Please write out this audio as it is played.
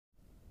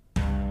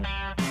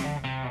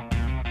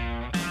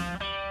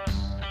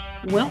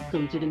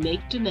Welcome to the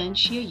Make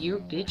Dementia Your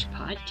Bitch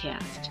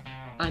podcast.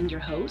 I'm your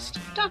host,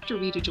 Dr.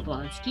 Rita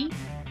Jablonski.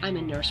 I'm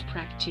a nurse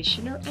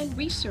practitioner and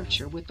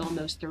researcher with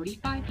almost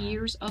 35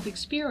 years of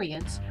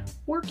experience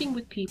working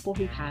with people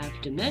who have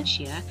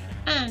dementia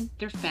and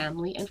their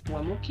family and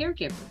formal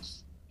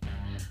caregivers.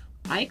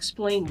 I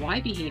explain why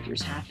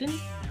behaviors happen,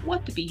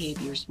 what the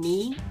behaviors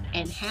mean,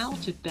 and how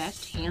to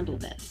best handle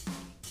them.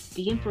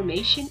 The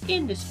information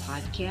in this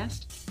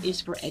podcast is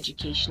for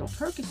educational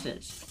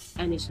purposes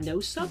and is no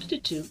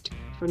substitute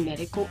for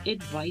medical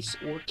advice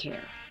or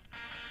care.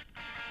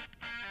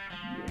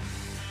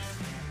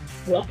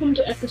 Welcome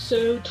to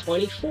episode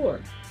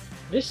 24.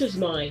 This is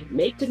my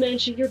Make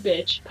Dementia Your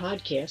Bitch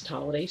podcast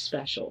holiday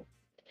special.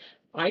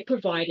 I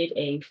provided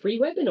a free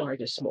webinar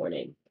this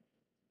morning.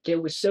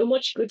 There was so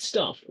much good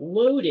stuff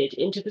loaded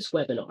into this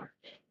webinar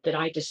that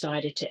I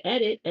decided to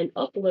edit and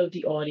upload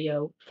the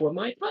audio for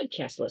my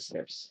podcast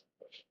listeners.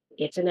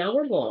 It's an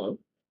hour long,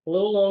 a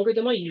little longer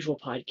than my usual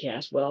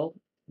podcast, well,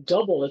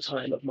 double the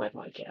time of my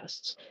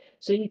podcasts.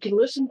 So you can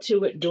listen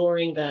to it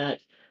during that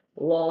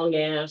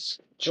long-ass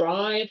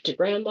drive to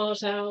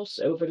grandma's house,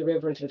 over the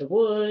river and through the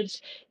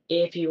woods,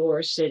 if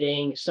you're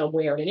sitting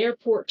somewhere in an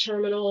airport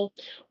terminal,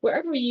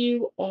 wherever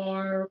you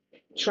are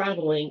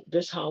traveling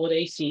this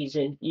holiday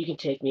season, you can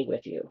take me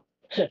with you.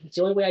 It's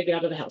the only way I get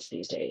out of the house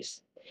these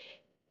days.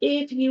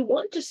 If you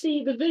want to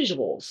see the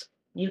visuals,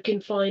 you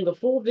can find the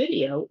full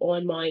video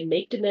on my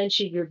Make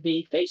Dementia Your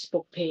B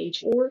Facebook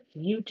page or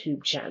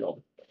YouTube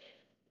channel.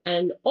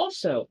 And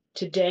also,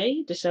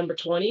 today, December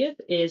 20th,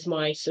 is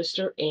my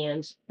sister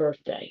Ann's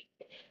birthday.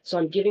 So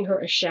I'm giving her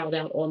a shout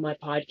out on my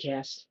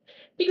podcast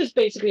because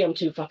basically I'm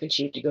too fucking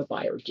cheap to go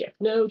buy her a gift.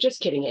 No,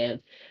 just kidding,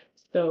 Ann.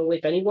 So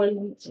if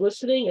anyone's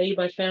listening, any of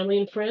my family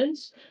and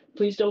friends,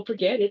 please don't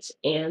forget it's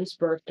Ann's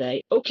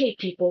birthday. Okay,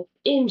 people,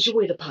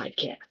 enjoy the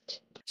podcast.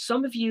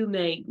 Some of you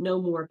may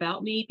know more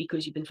about me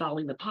because you've been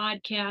following the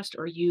podcast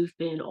or you've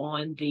been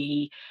on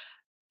the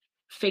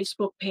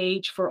Facebook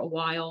page for a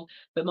while,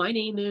 but my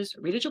name is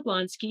Rita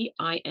Jablonski.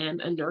 I am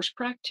a nurse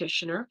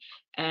practitioner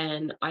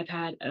and I've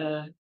had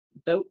a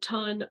boat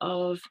ton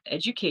of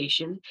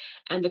education.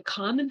 And the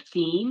common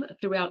theme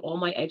throughout all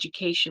my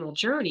educational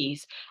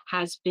journeys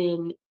has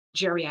been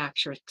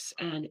geriatrics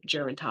and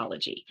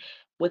gerontology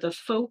with a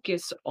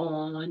focus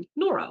on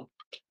neuro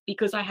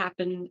because I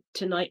happen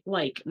to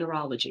like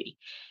neurology.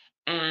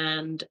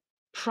 And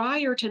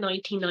prior to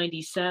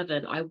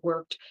 1997, I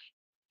worked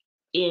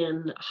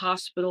in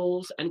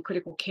hospitals and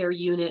critical care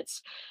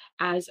units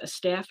as a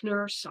staff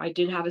nurse. I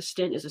did have a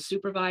stint as a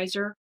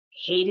supervisor,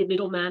 hated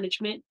middle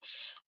management.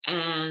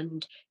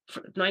 And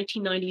from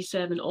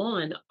 1997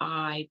 on,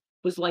 I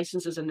was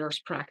licensed as a nurse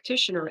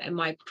practitioner, and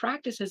my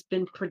practice has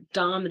been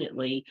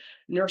predominantly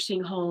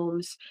nursing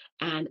homes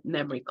and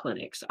memory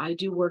clinics. I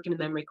do work in a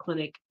memory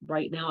clinic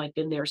right now. I've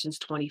been there since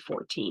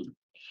 2014.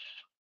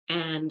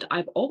 And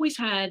I've always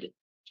had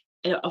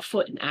a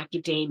foot in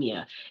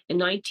academia. In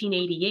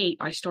 1988,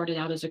 I started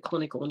out as a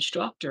clinical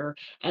instructor,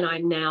 and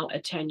I'm now a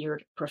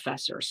tenured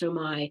professor. So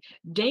my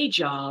day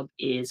job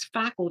is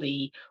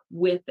faculty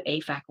with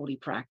a faculty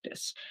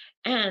practice.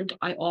 And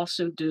I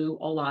also do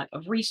a lot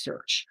of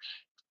research.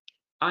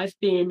 I've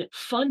been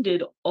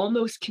funded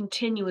almost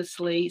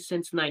continuously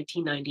since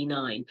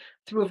 1999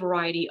 through a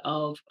variety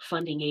of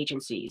funding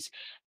agencies.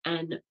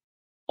 And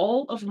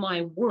all of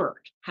my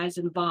work has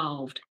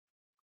involved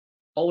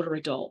older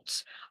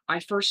adults. I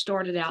first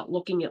started out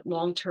looking at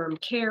long-term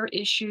care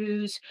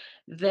issues.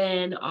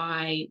 Then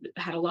I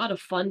had a lot of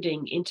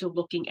funding into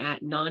looking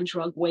at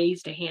non-drug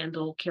ways to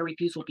handle care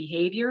refusal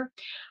behavior.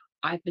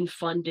 I've been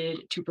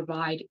funded to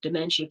provide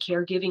dementia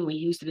caregiving. We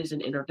used it as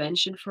an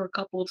intervention for a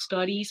couple of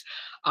studies.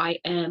 I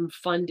am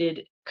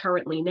funded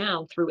currently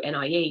now through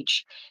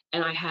NIH,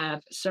 and I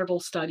have several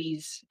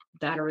studies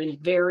that are in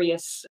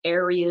various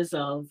areas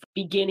of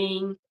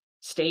beginning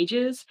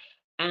stages.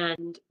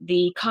 And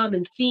the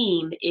common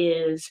theme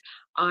is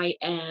I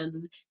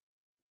am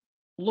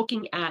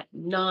looking at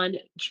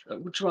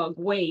non-drug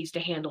ways to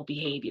handle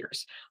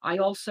behaviors. I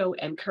also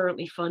am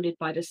currently funded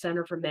by the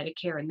Center for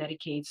Medicare and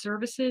Medicaid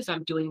Services.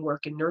 I'm doing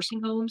work in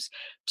nursing homes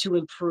to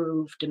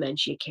improve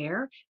dementia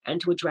care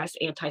and to address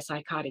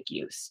antipsychotic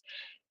use.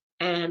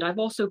 And I've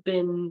also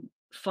been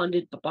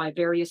funded by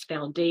various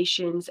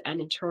foundations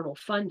and internal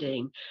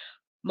funding.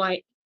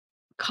 My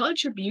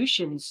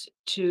contributions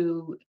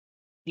to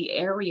the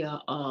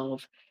area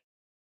of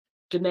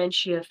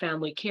dementia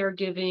family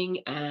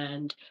caregiving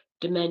and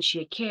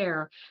dementia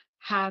care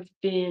have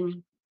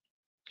been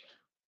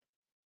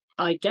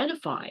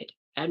identified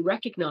and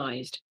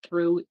recognized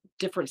through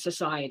different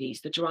societies,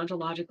 the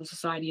Gerontological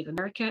Society of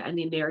America and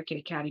the American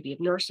Academy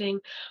of Nursing.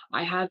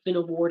 I have been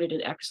awarded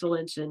an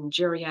Excellence in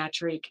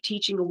Geriatric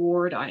Teaching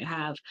Award. I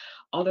have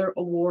other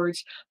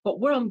awards. But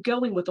where I'm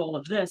going with all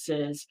of this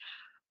is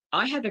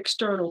I have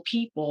external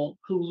people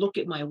who look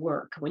at my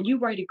work. When you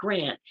write a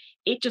grant,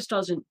 it just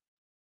doesn't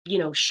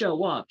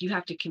show up. You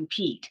have to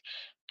compete.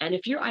 And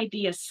if your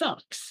idea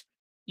sucks,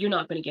 you're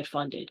not going to get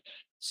funded.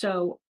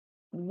 So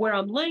Where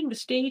I'm laying the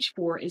stage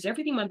for is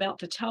everything I'm about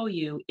to tell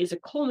you is a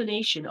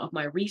culmination of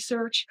my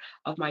research,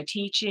 of my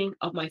teaching,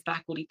 of my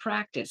faculty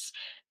practice,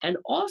 and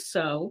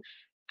also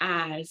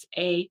as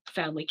a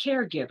family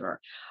caregiver.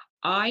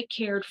 I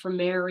cared for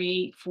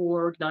Mary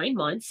for 9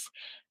 months.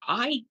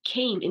 I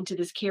came into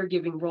this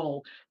caregiving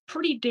role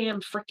pretty damn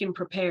freaking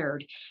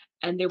prepared.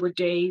 And there were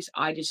days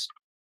I just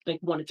like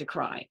wanted to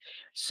cry.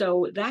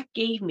 So that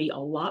gave me a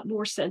lot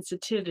more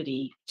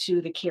sensitivity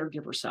to the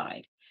caregiver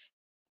side.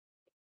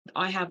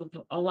 I have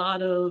a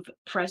lot of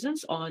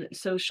presence on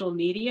social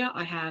media.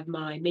 I have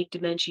my Make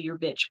Dementia Your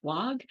Bitch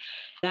blog.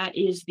 That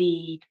is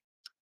the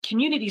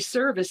community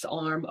service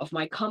arm of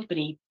my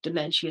company,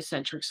 Dementia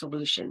Centric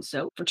Solutions.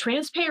 So, for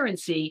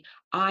transparency,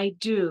 I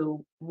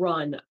do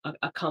run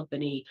a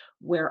company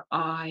where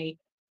I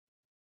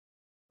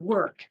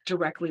work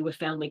directly with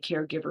family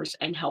caregivers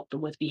and help them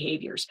with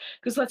behaviors.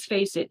 Because let's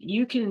face it,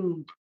 you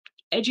can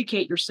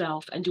educate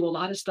yourself and do a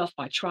lot of stuff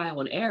by trial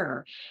and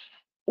error,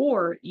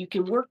 or you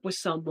can work with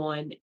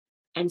someone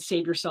and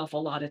save yourself a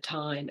lot of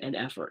time and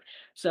effort.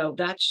 So,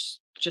 that's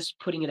just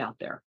putting it out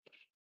there.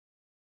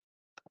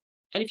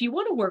 And if you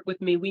want to work with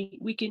me,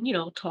 we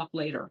can, talk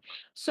later.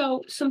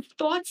 So, some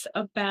thoughts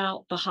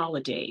about the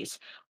holidays.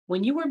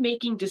 When you are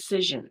making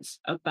decisions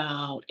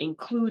about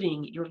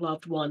including your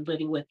loved one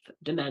living with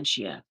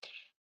dementia,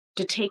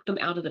 to take them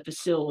out of the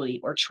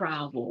facility or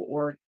travel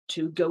or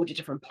to go to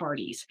different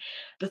parties.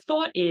 The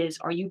thought is,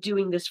 are you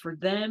doing this for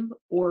them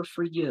or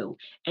for you?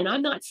 And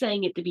I'm not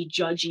saying it to be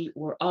judgy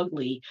or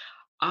ugly.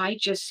 I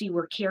just see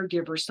where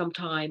caregivers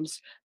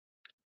sometimes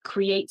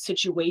create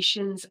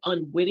situations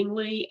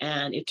unwittingly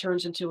and it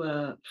turns into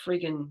a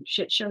friggin'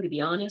 shit show, to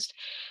be honest.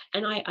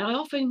 And I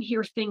often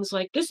hear things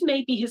like, this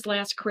may be his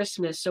last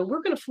Christmas, so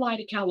we're going to fly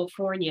to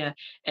California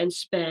and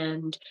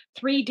spend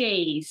 3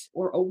 days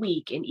or a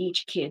week in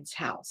each kid's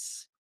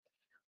house.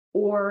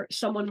 Or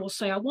someone will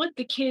say, I want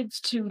the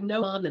kids to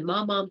know mom and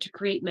mom to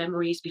create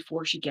memories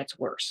before she gets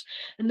worse.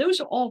 And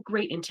those are all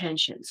great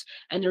intentions.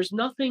 And there's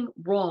nothing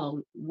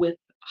wrong with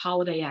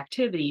holiday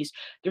activities.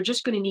 They're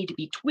just going to need to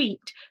be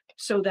tweaked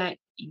so that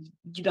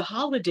the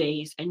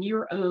holidays and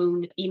your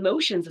own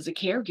emotions as a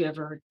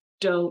caregiver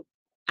don't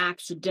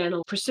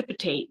accidentally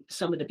precipitate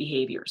some of the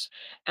behaviors.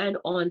 And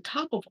on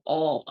top of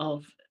all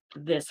of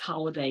this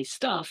holiday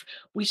stuff,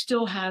 we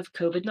still have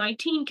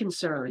COVID-19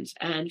 concerns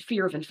and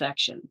fear of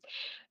infection.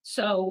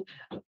 So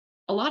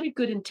a lot of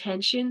good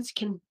intentions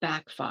can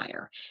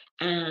backfire.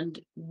 And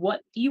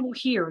what you will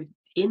hear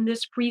in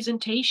this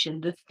presentation,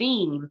 the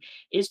theme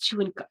is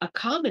to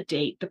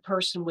accommodate the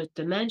person with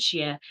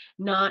dementia,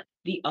 not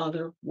the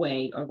other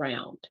way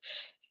around.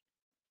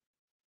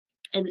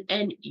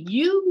 And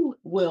you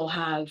will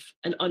have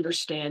an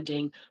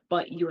understanding,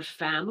 but your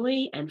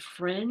family and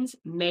friends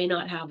may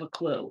not have a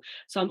clue.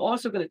 So I'm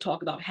also going to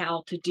talk about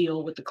how to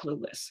deal with the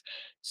clueless.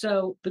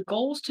 So the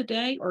goals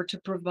today are to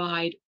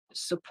provide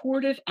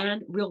supportive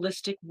and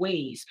realistic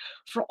ways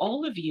for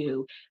all of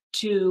you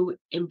to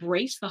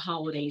embrace the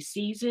holiday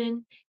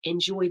season,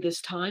 enjoy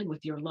this time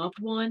with your loved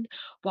one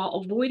while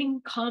avoiding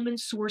common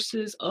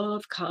sources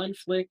of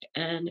conflict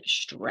and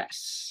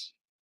stress.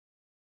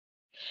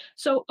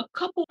 So a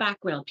couple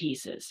background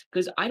pieces,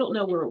 because I don't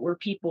know where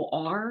people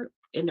are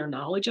in their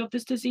knowledge of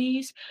this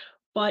disease,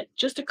 but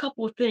just a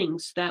couple of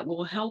things that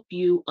will help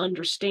you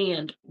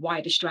understand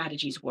why the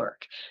strategies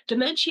work.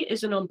 Dementia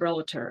is an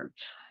umbrella term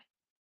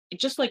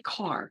just like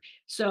car.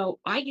 So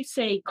I could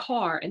say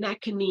car, and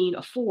that can mean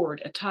a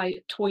Ford,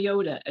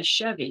 Toyota, a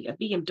Chevy, a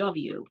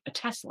BMW, a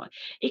Tesla.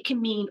 It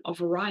can mean a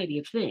variety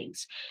of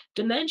things.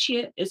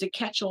 Dementia is a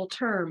catch all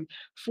term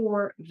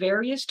for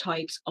various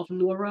types of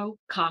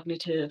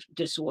neurocognitive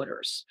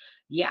disorders.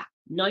 Yeah,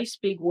 nice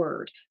big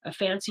word, a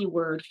fancy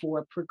word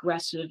for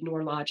progressive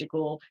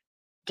neurological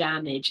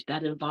damage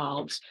that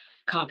involves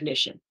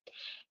cognition.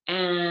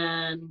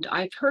 And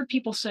I've heard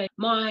people say,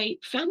 my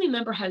family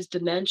member has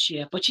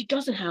dementia, but she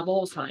doesn't have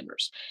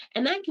Alzheimer's.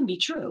 And that can be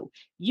true.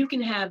 You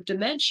can have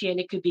dementia and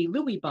it could be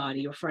Lewy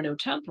body or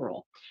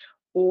frontotemporal.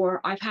 Or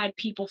I've had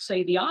people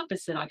say the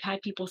opposite. I've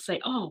had people say,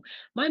 oh,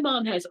 my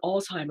mom has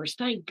Alzheimer's.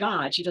 Thank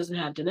God she doesn't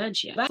have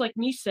dementia. That's like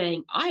me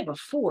saying, I have a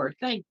Ford.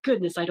 Thank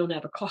goodness I don't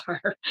have a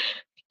car.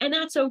 And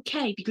that's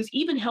okay because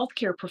even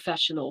healthcare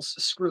professionals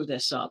screw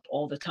this up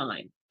all the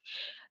time.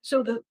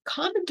 So the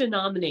common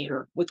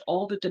denominator with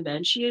all the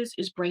dementias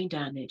is brain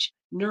damage.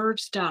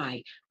 Nerves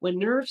die. When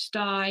nerves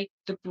die,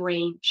 the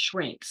brain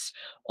shrinks.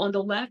 On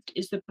the left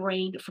is the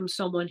brain from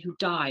someone who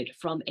died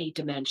from a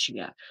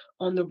dementia.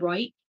 On the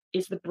right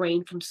is the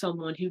brain from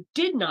someone who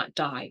did not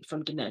die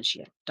from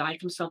dementia, died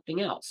from something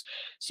else.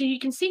 So you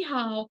can see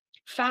how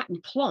fat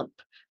and plump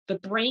the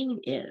brain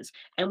is.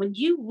 And when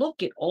you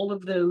look at all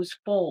of those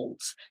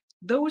folds,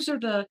 those are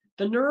the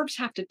nerves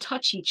have to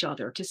touch each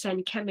other to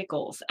send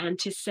chemicals and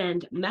to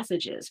send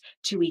messages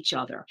to each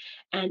other.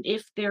 And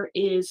if there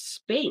is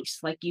space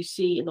like you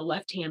see in the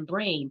left hand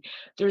brain,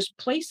 there's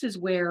places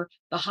where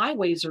the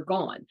highways are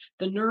gone,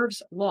 the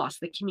nerves lost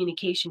the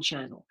communication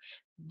channel.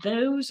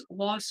 Those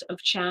loss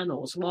of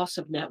channels, loss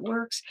of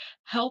networks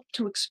help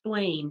to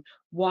explain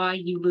why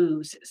you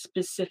lose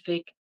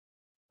specific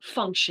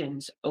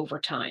functions over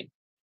time.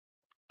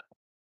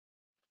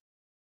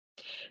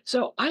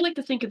 So I like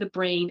to think of the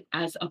brain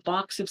as a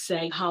box of,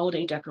 say,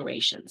 holiday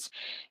decorations.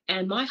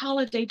 And my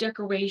holiday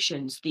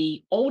decorations,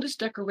 the oldest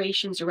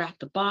decorations are at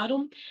the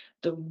bottom.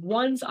 The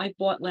ones I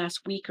bought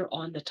last week are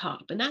on the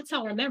top. And that's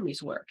how our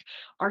memories work.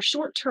 Our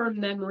short term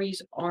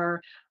memories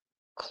are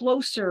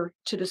closer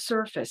to the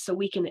surface so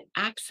we can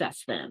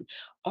access them.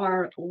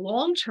 Our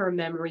long term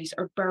memories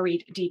are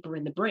buried deeper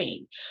in the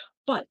brain.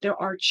 But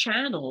there are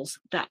channels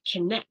that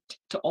connect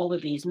to all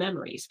of these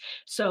memories.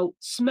 So,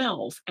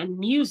 smells and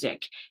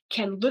music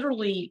can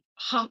literally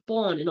hop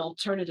on an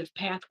alternative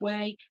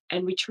pathway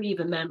and retrieve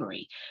a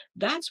memory.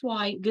 That's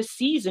why this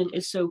season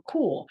is so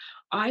cool.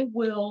 I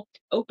will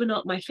open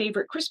up my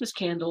favorite Christmas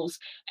candles,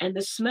 and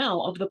the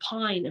smell of the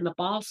pine and the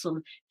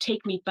balsam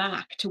take me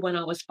back to when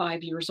I was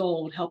 5 years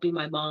old, helping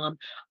my mom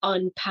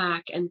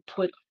unpack and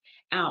put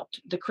out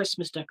the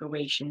Christmas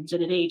decorations.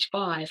 And at age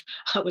 5,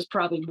 I was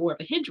probably more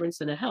of a hindrance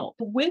than a help.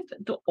 With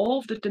all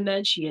of the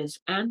dementias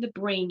and the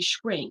brain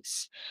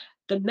shrinks,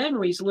 the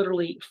memories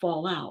literally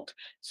fall out.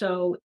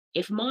 So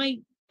if my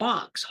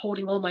box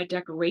holding all my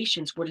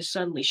decorations were to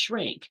suddenly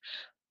shrink,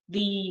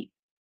 the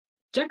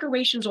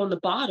decorations on the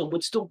bottom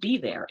would still be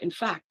there. In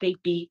fact,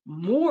 they'd be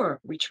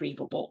more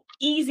retrievable,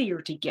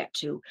 easier to get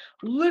to,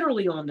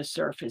 literally on the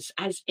surface,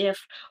 as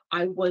if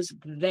I was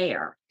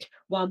there.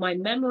 While my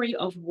memory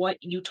of what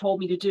you told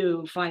me to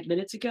do 5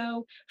 minutes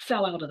ago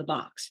fell out of the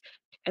box.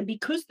 And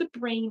because the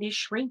brain is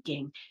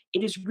shrinking,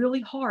 it is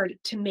really hard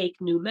to make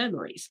new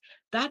memories.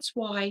 That's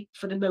why,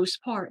 for the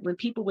most part, when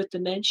people with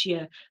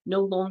dementia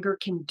no longer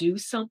can do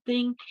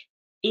something,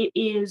 it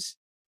is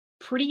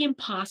pretty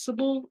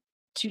impossible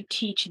to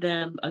teach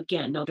them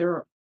again. Now,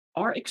 there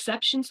are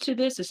exceptions to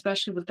this,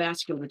 especially with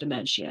vascular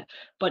dementia.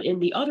 But in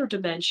the other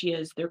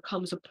dementias, there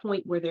comes a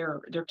point where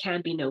there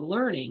can be no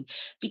learning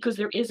because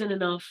there isn't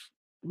enough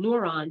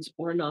neurons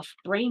or enough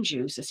brain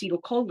juice,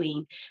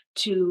 acetylcholine,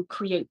 to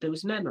create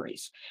those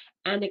memories.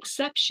 An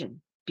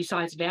exception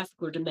besides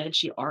vascular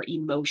dementia are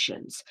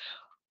emotions.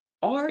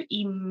 Our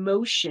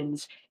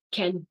emotions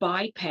can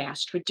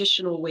bypass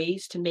traditional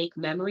ways to make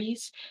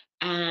memories.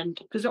 And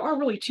because there are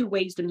really two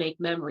ways to make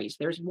memories.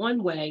 There's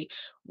one way,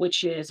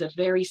 which is a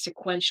very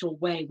sequential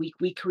way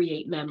we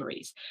create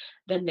memories.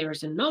 Then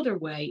there's another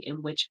way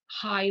in which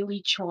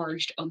highly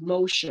charged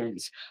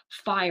emotions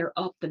fire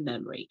up the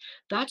memory.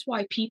 That's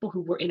why people who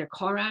were in a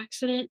car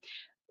accident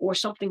or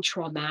something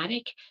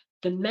traumatic,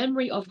 the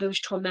memory of those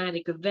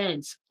traumatic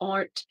events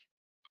aren't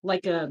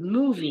like a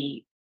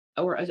movie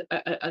or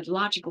a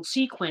logical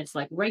sequence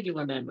like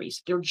regular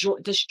memories. They're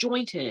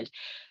disjointed.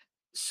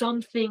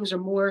 Some things are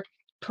more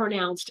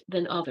pronounced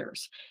than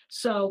others.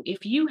 So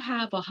if you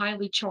have a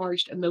highly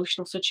charged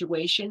emotional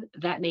situation,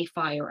 that may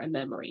fire a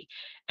memory.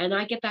 And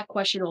I get that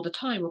question all the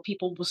time where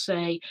people will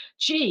say,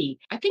 gee,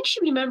 I think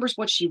she remembers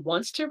what she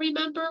wants to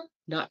remember.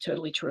 Not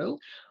totally true,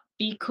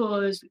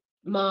 because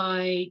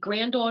my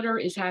granddaughter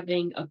is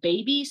having a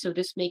baby, so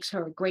this makes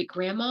her a great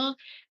grandma.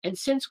 And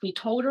since we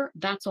told her,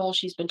 that's all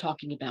she's been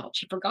talking about.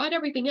 She forgot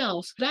everything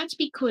else. That's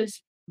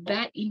because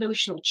that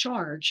emotional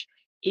charge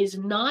is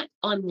not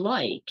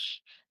unlike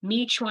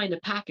me trying to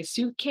pack a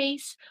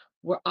suitcase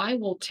where I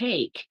will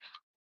take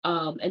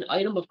an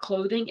item of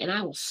clothing and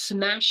I will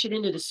smash it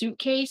into the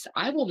suitcase.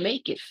 I will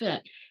make it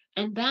fit.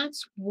 And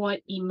that's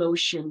what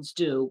emotions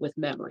do with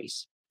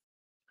memories.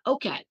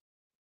 Okay,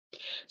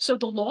 so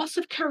the loss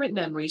of current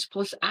memories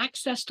plus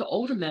access to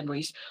older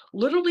memories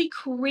literally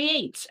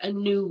creates a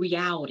new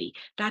reality.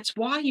 That's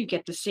why you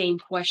get the same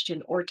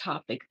question or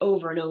topic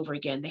over and over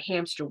again, the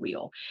hamster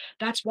wheel.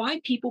 That's why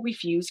people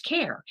refuse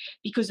care,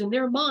 because in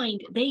their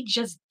mind, they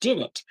just did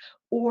it,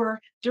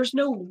 or there's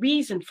no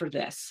reason for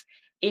this.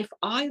 If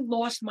I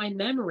lost my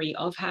memory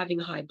of having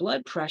high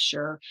blood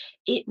pressure,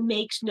 it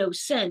makes no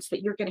sense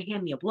that you're going to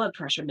hand me a blood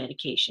pressure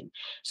medication.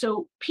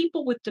 So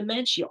people with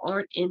dementia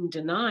aren't in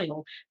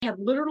denial, have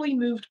literally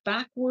moved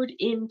backward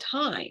in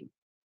time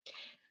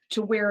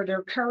to where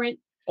their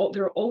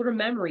older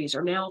memories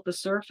are now at the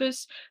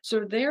surface.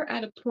 So they're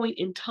at a point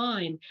in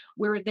time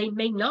where they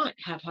may not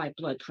have high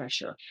blood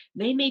pressure.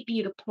 They may be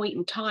at a point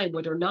in time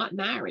where they're not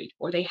married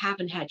or they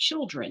haven't had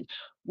children,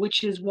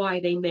 which is why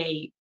they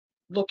may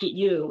look at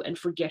you and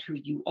forget who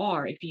you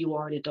are if you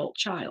are an adult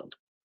child.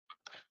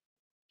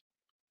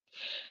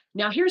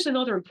 Now, here's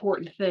another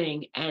important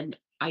thing, and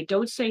I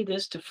don't say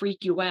this to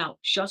freak you out,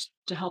 just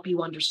to help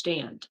you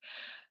understand.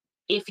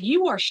 If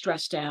you are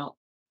stressed out,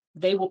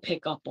 they will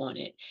pick up on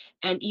it.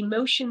 And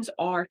emotions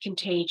are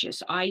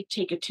contagious. I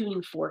take a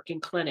tuning fork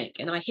in clinic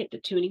and I hit the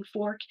tuning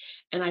fork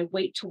and I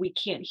wait till we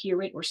can't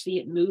hear it or see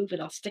it move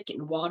and I'll stick it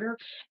in water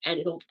and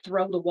it'll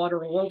throw the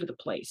water all over the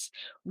place.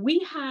 We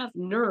have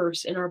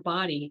nerves in our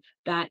body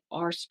that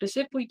are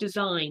specifically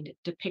designed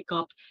to pick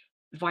up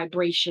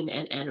vibration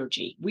and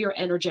energy. We are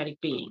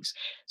energetic beings.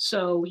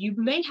 So you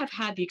may have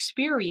had the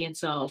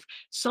experience of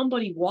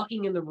somebody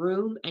walking in the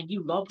room and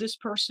you love this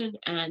person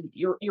and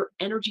your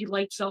energy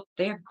lights up.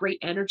 They have great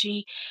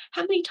energy.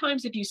 How many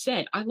times have you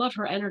said, I love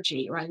her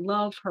energy, or I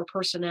love her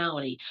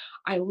personality,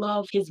 I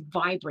love his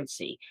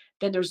vibrancy?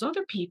 Then there's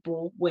other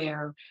people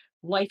where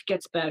life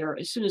gets better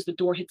as soon as the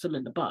door hits them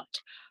in the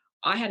butt.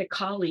 I had a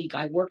colleague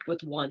I worked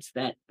with once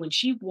that when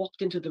she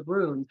walked into the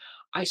room,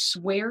 I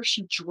swear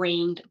she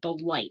drained the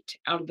light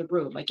out of the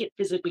room. Like it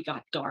physically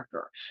got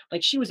darker.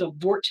 Like she was a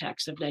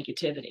vortex of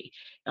negativity.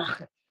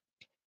 Ugh.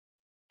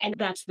 And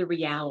that's the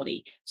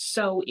reality.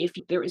 So if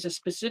there is a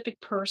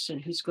specific person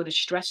who's going to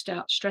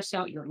stress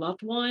out your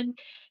loved one,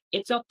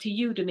 it's up to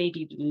you to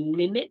maybe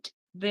limit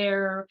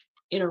their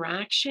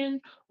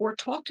interaction or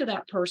talk to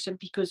that person,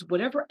 because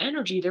whatever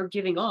energy they're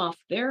giving off,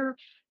 they're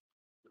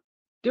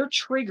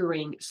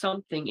triggering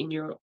something in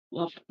your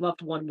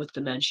loved one with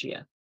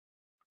dementia.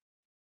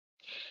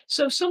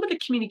 So, some of the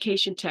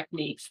communication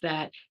techniques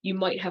that you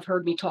might have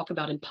heard me talk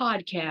about in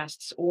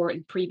podcasts or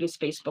in previous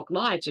Facebook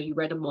Lives, or you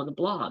read them on the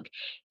blog,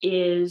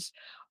 is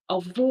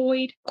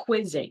avoid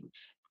quizzing.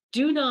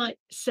 Do not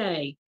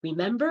say,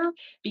 remember,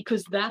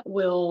 because that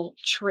will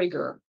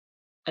trigger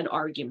an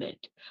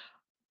argument.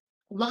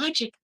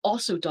 Logic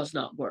also does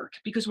not work,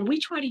 because when we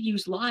try to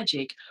use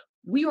logic,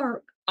 we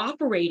are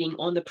operating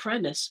on the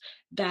premise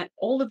that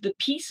all of the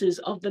pieces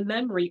of the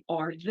memory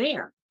are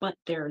there, but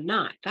they're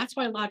not. That's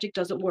why logic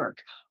doesn't work.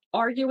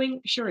 Arguing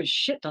sure as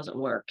shit doesn't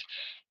work.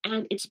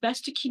 And it's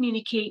best to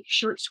communicate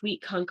short,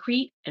 sweet,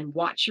 concrete, and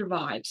watch your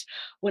vibes.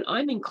 When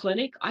I'm in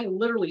clinic, I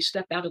literally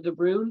step out of the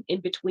room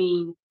in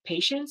between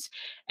patients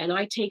and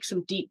I take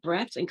some deep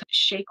breaths and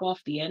shake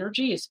off the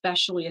energy,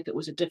 especially if it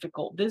was a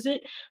difficult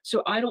visit,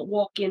 so I don't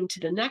walk into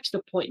the next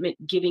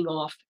appointment giving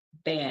off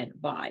bad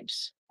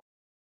vibes.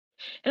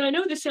 And I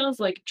know this sounds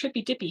like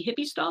trippy dippy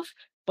hippie stuff,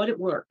 but it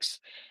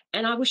works.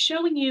 And I was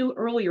showing you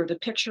earlier the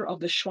picture of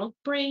the shrunk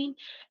brain,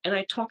 and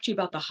I talked to you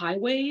about the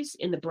highways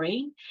in the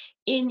brain.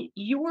 In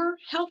your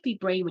healthy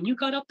brain, when you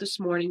got up this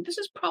morning, this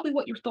is probably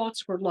what your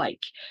thoughts were like.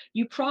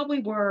 You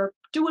probably were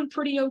doing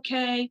pretty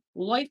okay,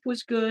 life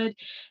was good,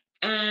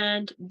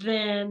 and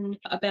then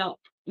about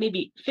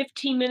maybe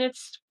 15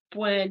 minutes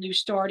when you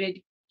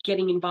started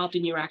getting involved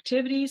in your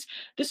activities,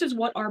 this is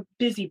what our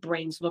busy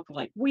brains look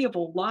like. We have a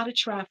lot of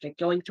traffic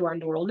going through our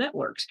neural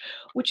networks,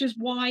 which is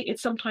why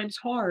it's sometimes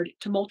hard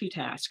to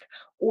multitask.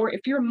 Or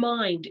if your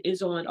mind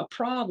is on a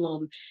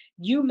problem,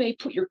 you may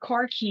put your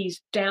car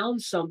keys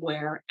down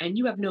somewhere and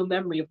you have no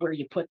memory of where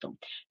you put them.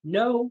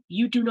 No,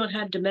 you do not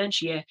have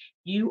dementia.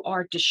 You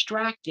are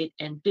distracted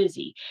and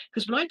busy.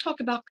 Because when I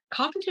talk about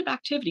cognitive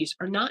activities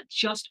are not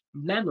just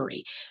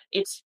memory,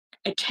 it's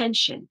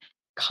attention,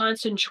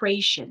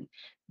 concentration,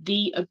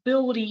 the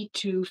ability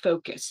to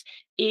focus.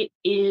 It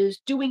is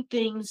doing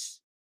things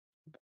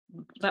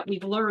that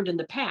we've learned in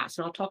the past.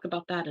 And I'll talk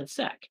about that in a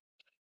sec.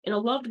 In a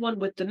loved one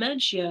with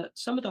dementia,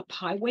 some of the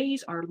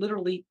highways are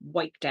literally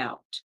wiped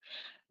out.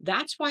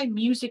 That's why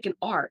music and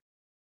art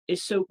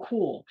is so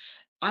cool.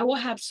 I will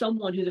have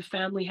someone who the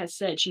family has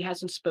said she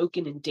hasn't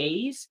spoken in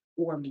days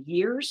or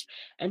years,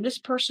 and this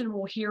person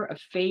will hear a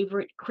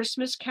favorite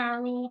Christmas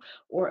carol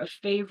or a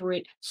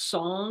favorite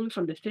song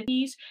from the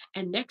 50s,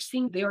 and next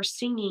thing they are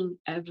singing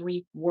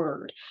every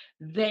word.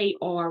 They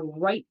are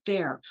right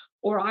there.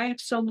 Or I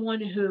have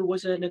someone who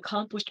was an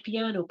accomplished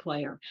piano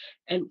player,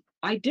 and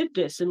I did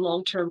this in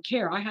long term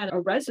care. I had a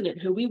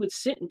resident who we would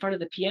sit in front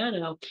of the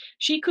piano.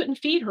 She couldn't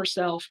feed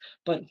herself,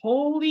 but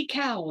holy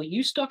cow,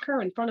 you stuck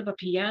her in front of a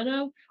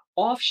piano,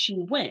 off she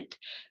went,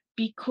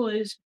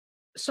 because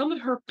some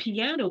of her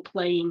piano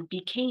playing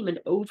became an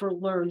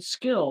overlearned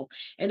skill,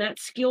 and that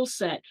skill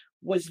set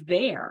was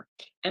there.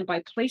 And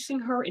by placing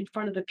her in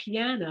front of the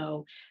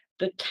piano,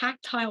 the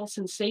tactile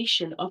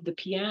sensation of the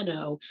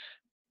piano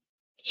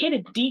hit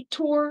a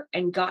detour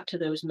and got to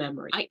those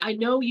memories. I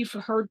know you've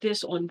heard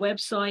this on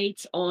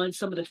websites, on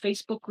some of the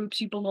Facebook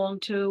groups you belong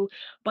to,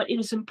 but it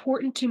is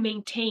important to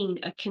maintain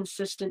a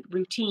consistent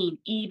routine,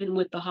 even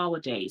with the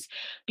holidays.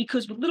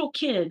 Because with little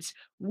kids,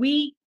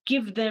 we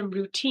give them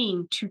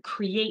routine to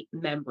create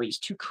memories,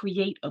 to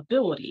create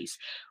abilities.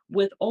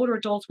 With older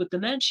adults with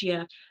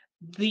dementia,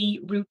 the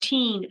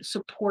routine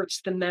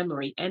supports the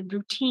memory, and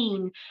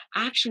routine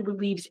actually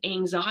relieves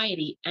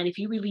anxiety. And if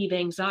you relieve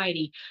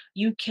anxiety,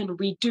 you can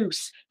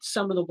reduce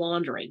some of the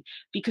wandering,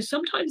 because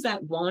sometimes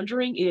that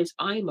wandering is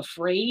I am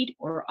afraid,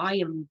 or I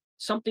am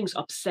something's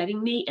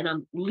upsetting me and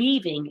I'm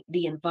leaving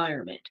the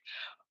environment.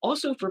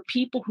 Also, for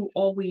people who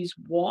always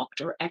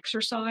walked or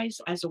exercise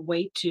as a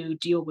way to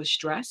deal with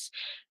stress,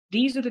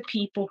 these are the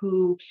people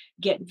who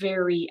get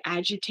very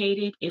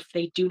agitated if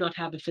they do not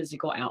have a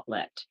physical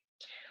outlet.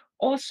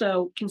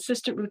 Also,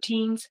 consistent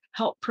routines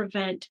help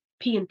prevent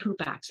pee and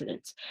poop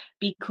accidents,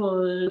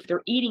 because if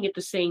they're eating at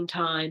the same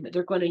time,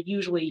 they're going to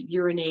usually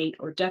urinate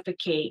or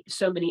defecate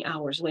so many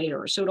hours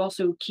later. So it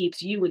also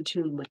keeps you in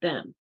tune with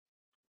them.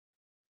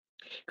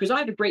 Because I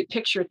have a great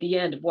picture at the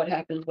end of what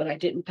happened when I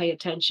didn't pay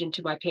attention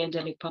to my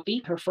pandemic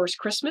puppy, her first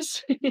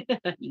Christmas.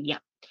 Yeah.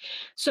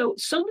 So,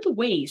 some of the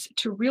ways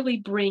to really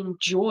bring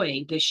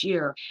joy this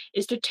year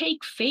is to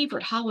take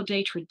favorite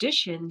holiday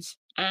traditions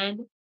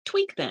and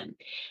tweak them.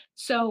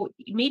 So,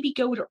 maybe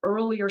go to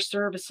earlier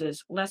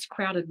services, less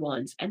crowded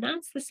ones. And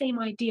that's the same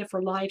idea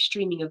for live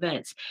streaming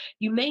events.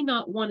 You may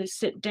not want to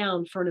sit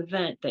down for an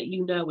event that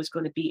you know is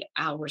going to be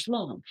hours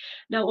long.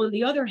 Now, on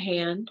the other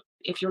hand,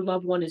 if your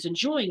loved one is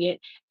enjoying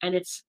it and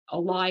it's a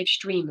live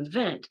stream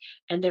event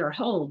and they're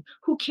home,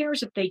 who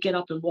cares if they get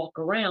up and walk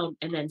around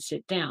and then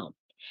sit down?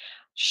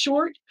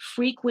 Short,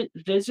 frequent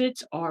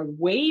visits are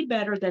way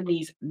better than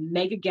these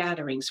mega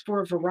gatherings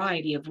for a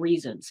variety of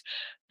reasons.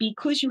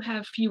 Because you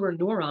have fewer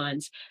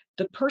neurons,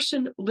 the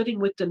person living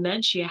with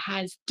dementia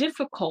has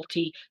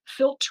difficulty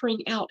filtering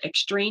out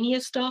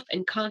extraneous stuff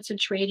and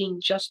concentrating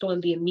just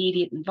on the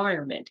immediate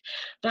environment.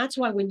 That's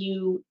why when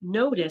you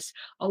notice,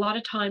 a lot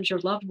of times your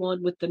loved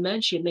one with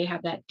dementia may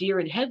have that deer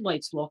in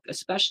headlights look,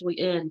 especially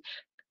in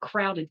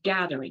crowded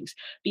gatherings,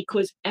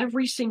 because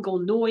every single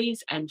noise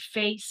and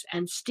face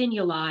and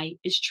stimuli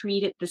is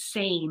treated the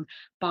same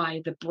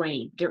by the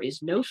brain. There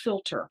is no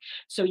filter.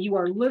 So you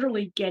are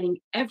literally getting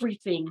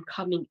everything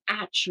coming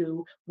at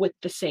you with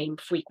the same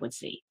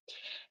frequency.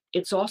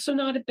 It's also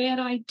not a bad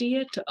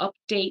idea to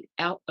update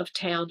out of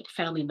town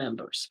family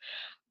members.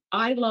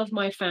 I love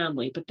my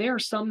family, but there are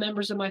some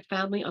members of my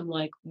family I'm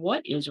like,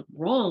 what is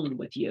wrong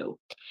with you?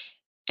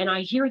 And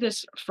I hear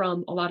this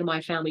from a lot of my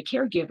family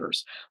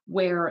caregivers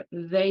where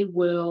they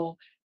will,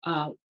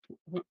 uh,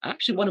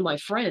 actually, one of my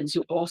friends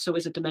who also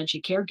is a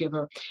dementia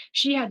caregiver,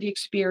 she had the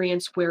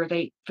experience where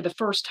they, for the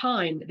first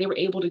time, they were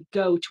able to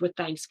go to a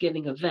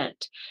Thanksgiving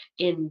event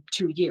in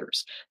 2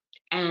 years.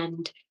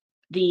 And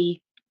the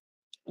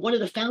one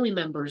of the family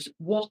members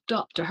walked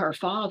up to her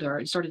father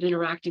and started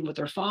interacting with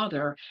her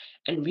father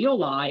and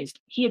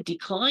realized he had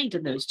declined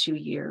in those 2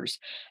 years.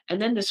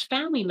 And then this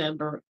family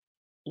member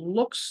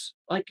looks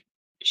like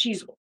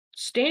she's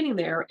standing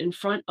there in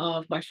front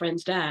of my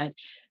friend's dad,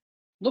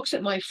 looks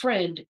at my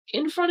friend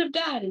in front of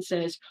dad and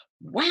says,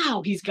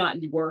 "Wow, he's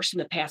gotten worse in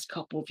the past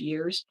couple of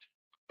years."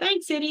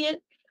 Thanks,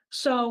 idiot.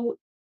 So,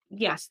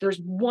 yes, there's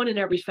one in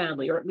every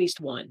family, or at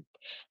least one.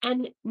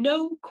 And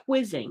no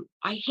quizzing.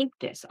 I hate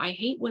this. I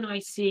hate when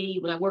I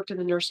worked in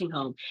the nursing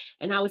home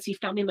and I would see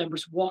family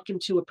members walk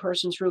into a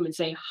person's room and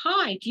say,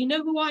 "Hi, do you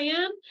know who I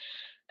am?"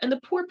 And the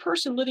poor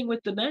person living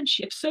with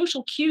dementia, if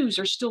social cues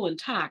are still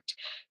intact,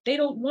 they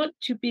don't want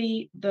to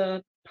be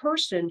the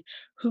person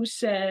who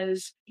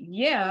says,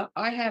 "Yeah,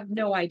 I have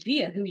no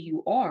idea who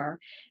you are."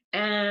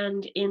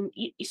 And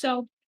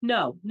so,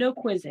 no, no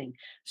quizzing.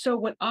 So,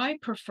 what I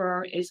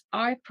prefer is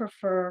I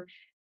prefer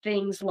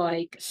things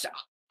like,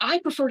 I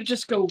prefer to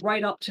just go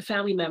right up to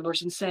family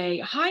members and say,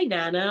 "Hi,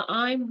 Nana,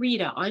 I'm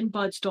Rita. I'm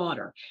Bud's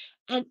daughter."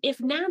 And if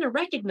Nana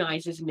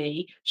recognizes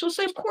me, she'll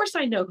say, "Of course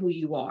I know who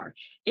you are."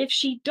 If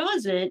she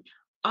doesn't,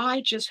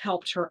 I just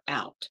helped her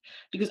out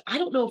because I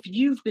don't know if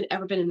you've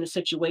ever been in this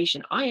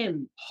situation. I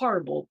am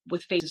horrible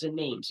with faces and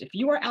names. If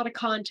you are out of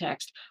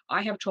context,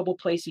 I have trouble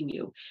placing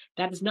you.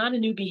 That is not a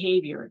new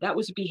behavior. That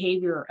was a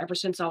behavior ever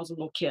since I was a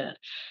little kid.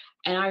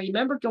 And I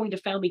remember going to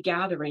family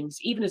gatherings,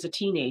 even as a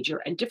teenager,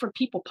 and different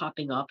people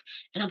popping up.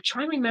 And I'm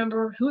trying to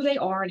remember who they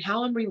are and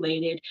how I'm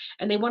related.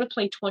 And they want to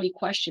play 20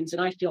 questions.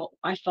 And I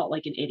felt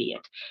like an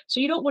idiot. So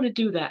you don't want to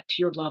do that to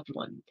your loved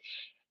one.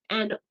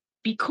 And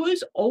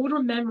because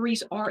older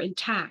memories are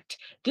intact,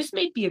 this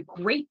may be a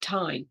great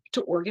time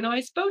to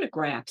organize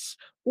photographs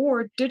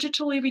or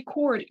digitally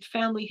record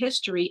family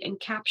history and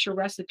capture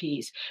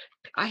recipes.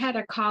 I had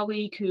a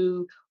colleague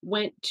who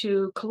went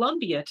to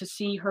Colombia to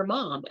see her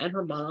mom, and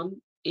her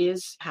mom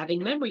is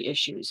having memory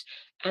issues.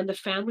 And the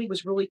family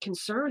was really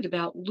concerned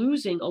about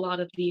losing a lot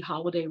of the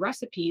holiday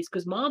recipes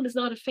because mom is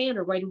not a fan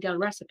of writing down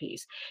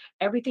recipes.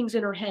 Everything's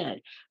in her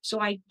head.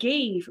 So I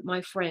gave my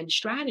friend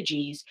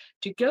strategies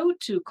to go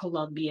to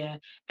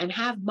Colombia and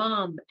have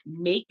mom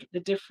make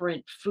the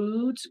different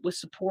foods with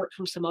support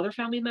from some other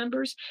family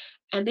members.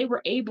 And they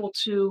were able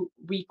to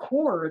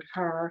record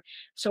her.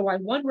 So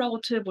one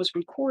relative was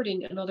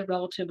recording, another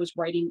relative was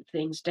writing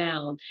things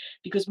down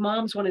because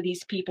mom's one of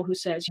these people who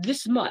says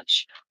this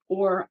much.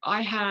 Or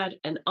I had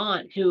an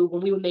aunt who,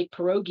 when we would make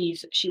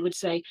pierogies, she would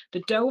say,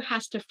 the dough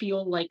has to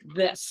feel like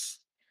this.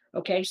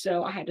 Okay,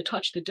 so I had to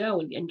touch the dough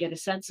and get a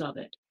sense of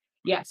it.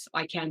 Yes,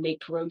 I can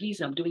make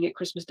pierogies. I'm doing it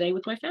Christmas Day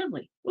with my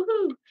family.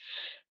 Woohoo!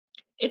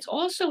 It's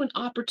also an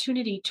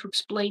opportunity to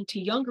explain to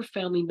younger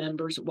family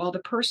members while the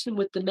person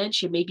with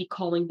dementia may be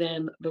calling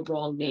them the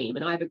wrong name.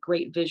 And I have a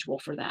great visual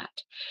for that.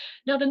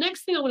 Now, the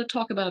next thing I want to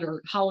talk about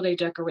are holiday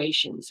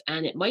decorations.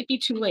 And it might be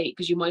too late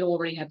because you might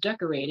already have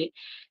decorated.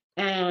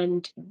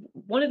 And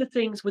one of the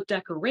things with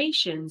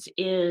decorations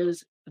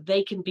is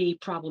they can be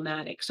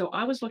problematic. So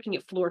I was looking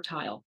at floor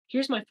tile.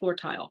 Here's my floor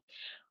tile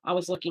I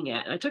was looking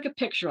at. And I took a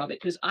picture of it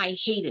because I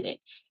hated it.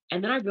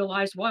 And then I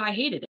realized why I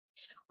hated it.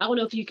 I don't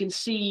know if you can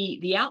see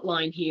the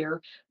outline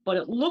here, but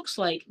that looks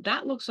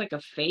like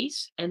a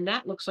face and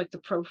that looks like the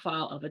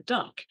profile of a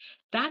duck.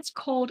 That's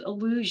called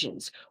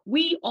illusions.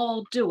 We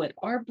all do it.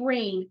 Our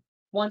brain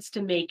wants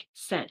to make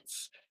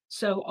sense.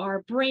 So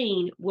our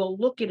brain will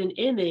look at an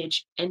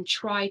image and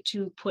try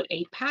to put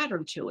a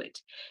pattern to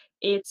it.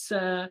 It's,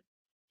 I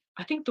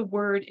think the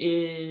word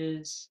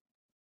is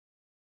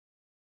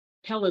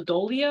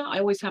pareidolia. I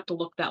always have to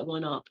look that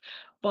one up,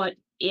 but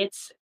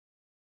it's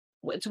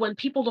when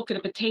people look at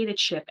a potato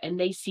chip and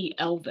they see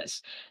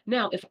Elvis.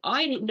 Now, if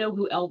I didn't know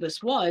who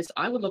Elvis was,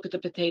 I would look at the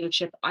potato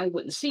chip, I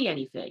wouldn't see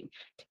anything.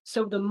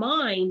 So the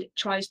mind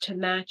tries to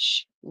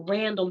match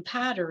random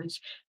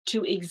patterns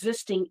to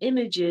existing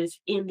images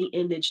in the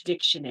image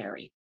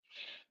dictionary.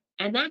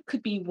 And that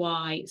could be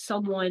why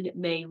someone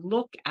may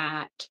look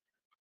at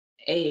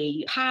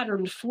a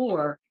patterned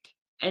floor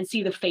and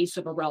see the face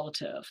of a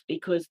relative,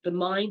 because the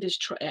mind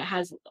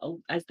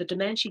as the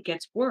dementia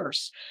gets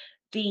worse,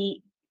 the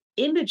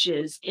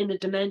images in the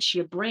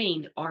dementia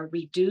brain are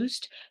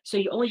reduced, so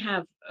you only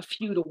have a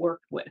few to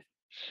work with.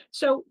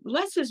 So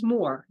less is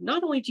more.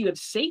 Not only do you have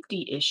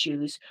safety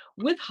issues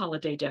with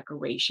holiday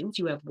decorations,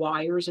 you have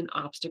wires and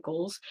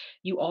obstacles,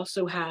 you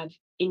also have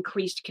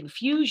increased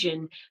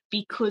confusion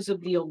because of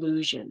the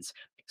illusions.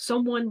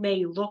 Someone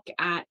may look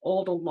at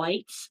all the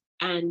lights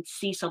and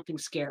see something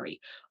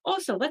scary.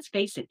 Also, let's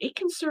face it, it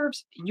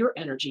conserves your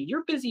energy.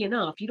 You're busy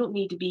enough. You don't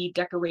need to be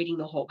decorating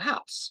the whole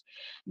house.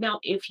 Now,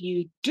 if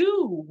you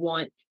do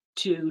want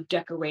to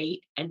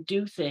decorate and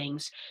do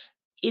things,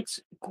 it's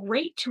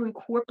great to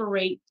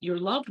incorporate your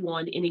loved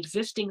one in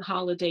existing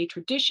holiday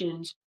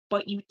traditions,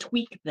 but you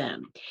tweak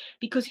them.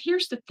 Because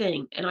here's the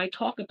thing, and I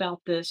talk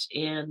about this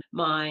in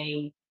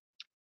my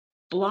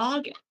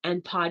blog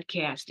and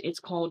podcast. It's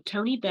called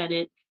Tony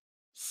Bennett,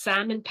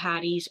 Salmon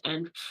Patties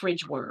and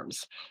Fridge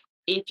Worms.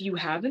 If you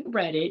haven't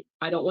read it,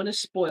 I don't want to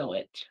spoil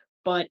it,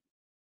 but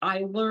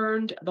I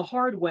learned the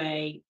hard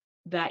way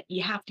that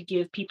you have to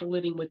give people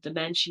living with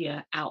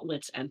dementia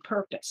outlets and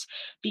purpose,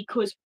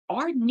 because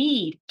our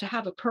need to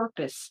have a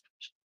purpose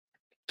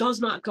does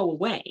not go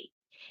away.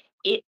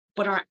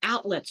 But our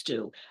outlets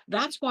do.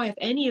 That's why if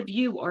any of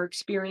you are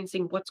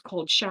experiencing what's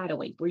called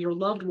shadowing, where your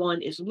loved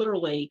one is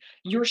literally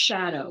your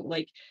shadow,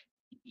 like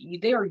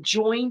they are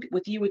joined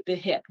with you at the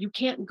hip. You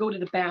can't go to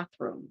the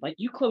bathroom. Like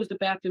you close the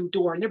bathroom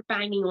door and they're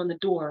banging on the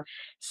door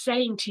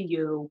saying to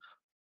you,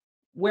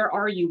 where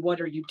are you?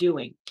 What are you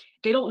doing?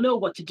 They don't know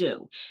what to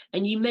do.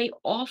 And you may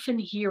often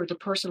hear the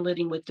person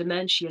living with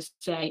dementia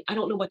say, I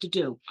don't know what to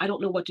do. I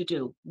don't know what to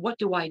do. What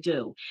do I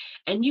do?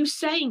 And you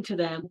saying to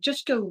them,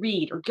 just go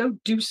read or go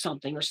do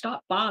something or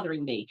stop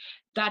bothering me,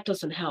 that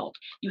doesn't help.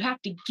 You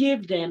have to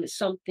give them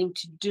something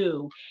to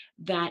do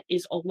that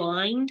is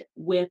aligned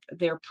with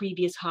their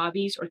previous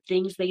hobbies or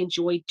things they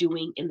enjoyed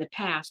doing in the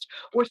past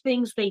or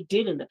things they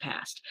did in the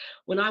past.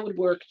 When I would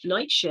work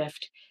night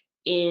shift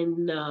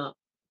in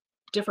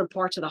different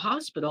parts of the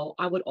hospital,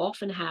 I would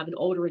often have an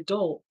older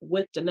adult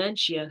with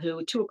dementia who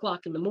at 2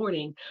 o'clock in the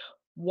morning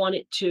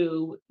wanted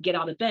to get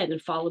out of bed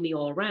and follow me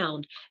all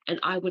around. And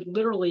I would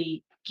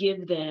literally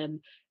give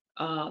them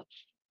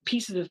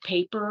pieces of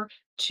paper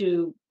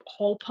to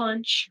hole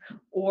punch,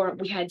 or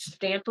we had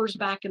stampers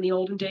back in the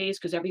olden days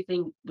because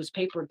everything was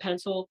paper and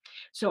pencil.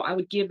 So I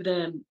would give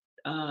them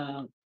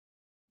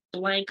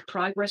blank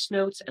progress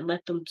notes and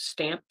let them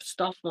stamp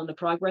stuff on the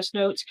progress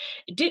notes.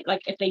 It did,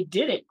 like, if they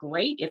did it,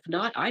 great. If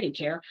not, I didn't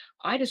care.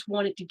 I just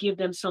wanted to give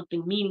them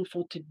something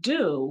meaningful to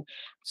do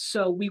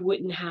so we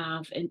wouldn't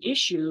have an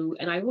issue.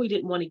 And I really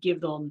didn't want to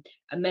give them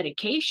a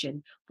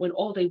medication when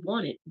all they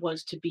wanted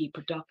was to be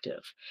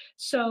productive.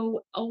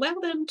 So allow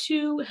them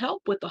to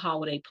help with the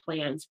holiday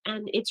plans.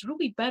 And it's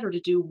really better to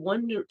do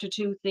 1 to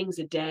 2 things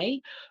a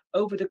day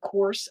over the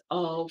course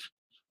of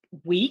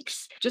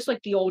weeks, just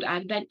like the old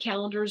advent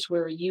calendars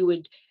where you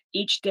would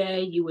each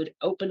day you would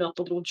open up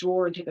a little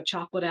drawer and take a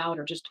chocolate out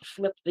or just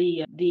flip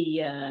the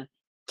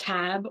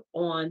tab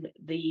on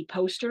the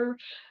poster.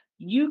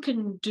 You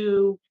can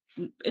do,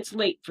 it's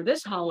late for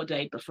this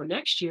holiday, but for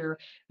next year,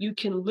 you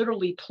can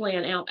literally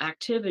plan out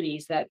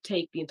activities that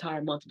take the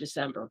entire month of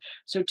December.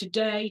 So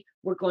today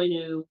we're going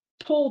to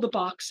pull the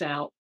box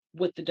out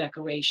with the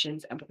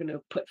decorations and we're going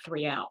to put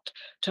 3 out.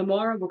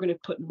 Tomorrow we're going to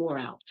put more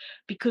out.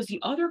 Because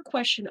the other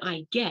question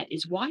I get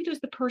is, why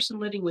does the person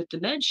living with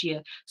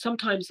dementia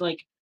sometimes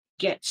like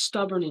get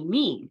stubborn and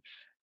mean?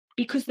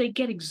 Because they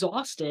get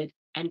exhausted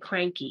and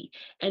cranky.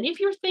 And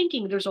if you're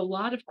thinking there's a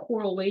lot of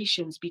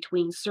correlations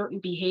between certain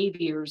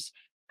behaviors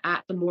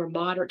at the more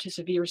moderate to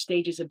severe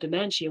stages of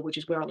dementia, which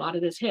is where a lot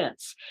of this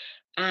hits,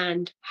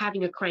 and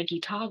having a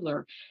cranky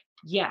toddler,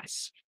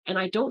 yes. And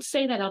I don't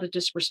say that out of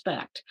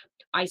disrespect.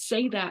 I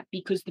say that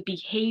because the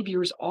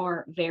behaviors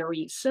are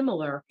very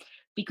similar,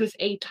 because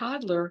a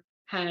toddler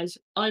has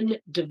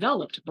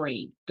undeveloped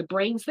brain. The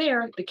brain's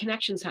there, the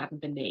connections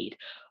haven't been made.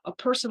 A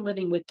person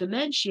living with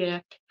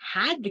dementia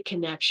had the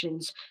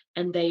connections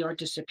and they are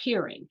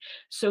disappearing.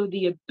 So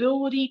the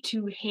ability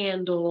to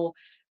handle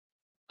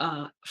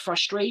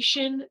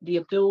frustration, the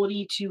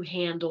ability to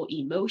handle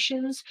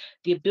emotions,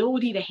 the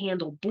ability to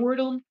handle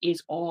boredom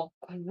is all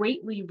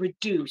greatly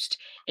reduced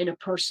in a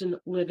person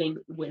living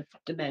with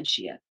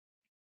dementia.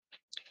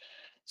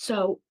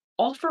 So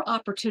offer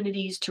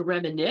opportunities to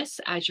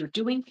reminisce as you're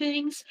doing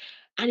things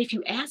And if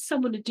you ask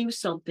someone to do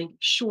something,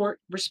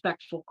 short,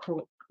 respectful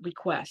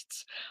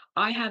requests.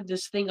 I have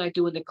this thing I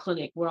do in the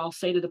clinic where I'll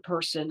say to the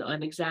person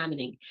I'm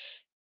examining,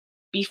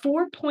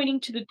 before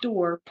pointing to the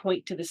door,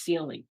 point to the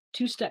ceiling.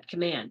 Two-step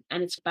command,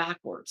 and it's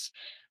backwards.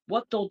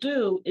 What they'll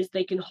do is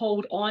they can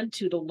hold on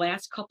to the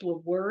last couple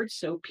of words.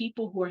 So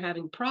people who are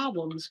having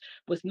problems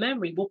with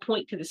memory will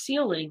point to the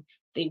ceiling.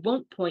 They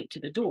won't point to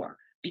the door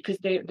because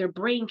their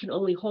brain can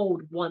only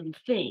hold one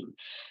thing.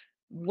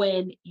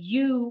 When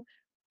you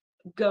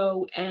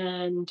go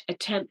and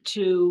attempt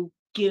to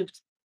give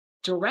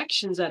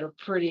directions that are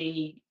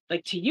pretty,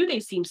 like to you, they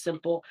seem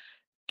simple.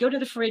 Go to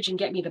the fridge and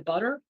get me the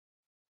butter.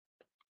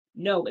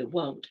 No, it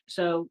won't.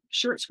 So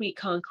short, sweet,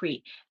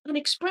 concrete, and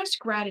express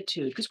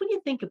gratitude. Because when you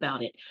think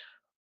about it,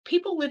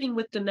 people living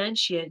with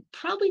dementia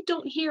probably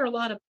don't hear a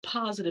lot of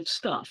positive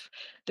stuff.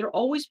 They're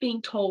always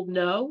being told,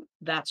 no,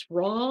 that's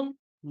wrong.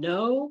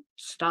 No,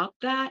 stop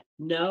that.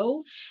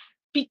 No,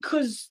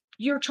 because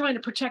you're trying to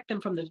protect them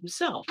from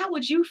themselves. How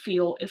would you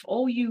feel if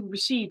all you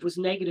received was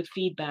negative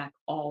feedback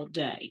all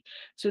day?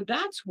 So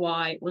that's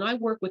why when I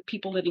work with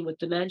people living with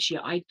dementia,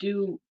 I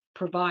do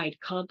provide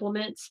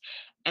compliments.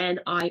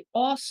 And I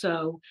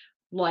also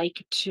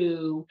like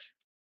to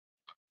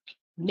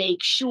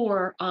make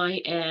sure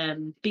I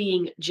am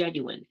being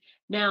genuine.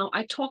 Now,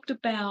 I talked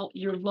about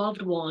your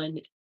loved one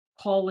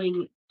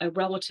calling a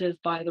relative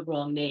by the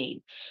wrong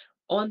name.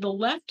 On the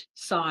left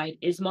side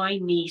is my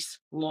niece,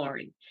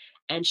 Lauren,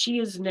 and she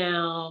is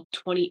now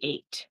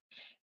 28.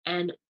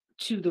 And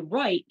to the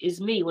right is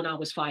me when I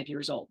was 5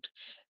 years old.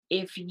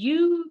 If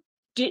you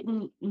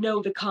didn't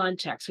know the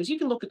context, because you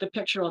can look at the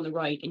picture on the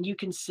right and you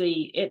can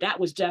see it, that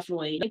was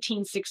definitely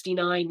 1969,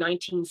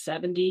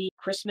 1970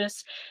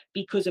 Christmas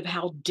because of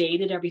how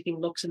dated everything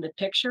looks in the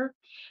picture.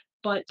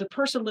 But the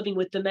person living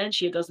with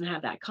dementia doesn't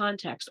have that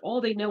context.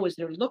 All they know is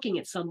they're looking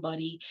at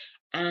somebody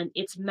and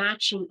it's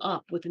matching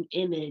up with an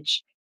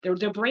image.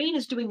 Their brain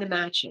is doing the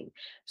matching.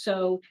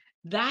 So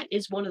that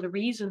is one of the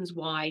reasons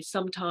why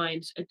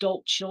sometimes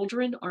adult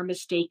children are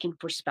mistaken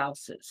for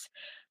spouses.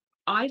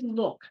 I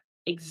look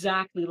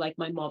exactly like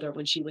my mother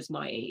when she was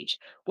my age,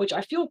 which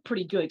I feel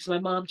pretty good because my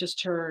mom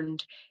just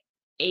turned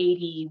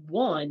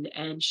 81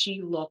 and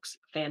she looks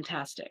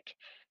fantastic.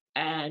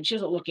 And she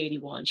doesn't look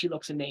 81. She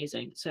looks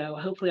amazing. So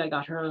hopefully I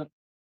got her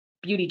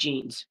beauty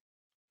genes.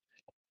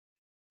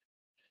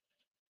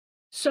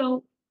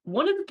 So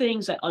one of the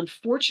things that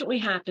unfortunately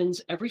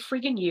happens every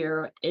friggin'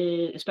 year,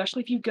 is,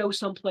 especially if you go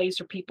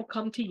someplace or people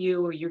come to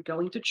you or you're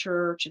going to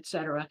church,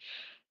 etc.,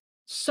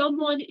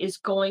 someone is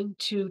going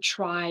to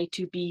try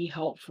to be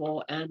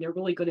helpful and they're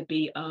really going to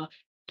be a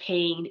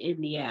pain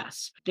in the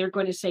ass. They're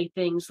going to say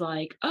things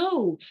like,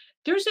 oh,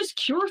 there's this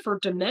cure for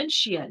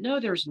dementia. No,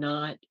 there's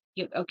not.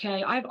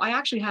 Okay, I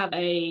actually have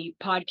a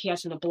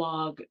podcast and a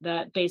blog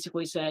that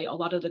basically say a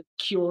lot of the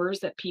cures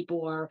that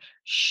people are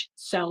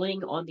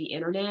selling on the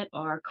internet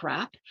are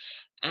crap.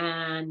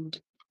 And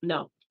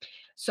no.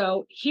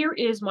 So here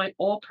is my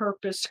all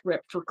purpose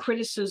script for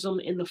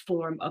criticism in the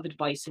form of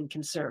advice and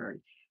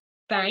concern.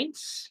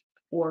 Thanks,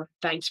 or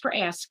thanks for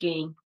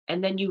asking,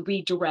 and then you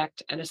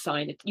redirect and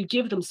assign it. You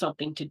give them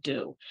something to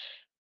do.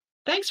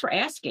 Thanks for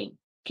asking.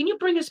 Can you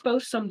bring us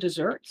both some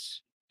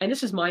desserts? And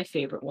this is my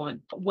favorite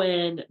one.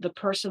 When the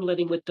person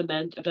living with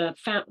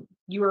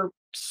your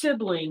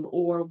sibling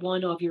or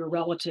one of your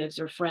relatives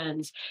or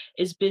friends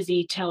is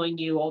busy telling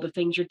you all the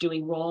things you're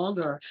doing wrong,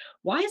 or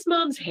why is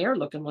mom's hair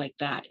looking like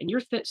that? And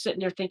you're sitting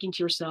there thinking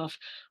to yourself,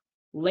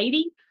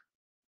 lady,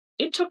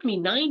 it took me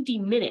 90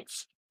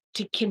 minutes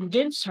to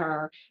convince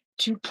her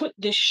to put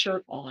this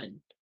shirt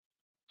on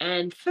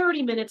and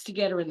 30 minutes to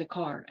get her in the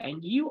car.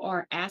 And you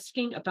are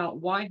asking about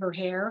why her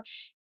hair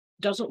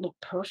doesn't look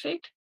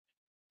perfect?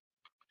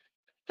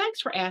 Thanks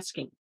for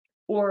asking.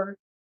 Or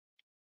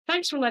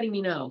thanks for letting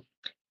me know.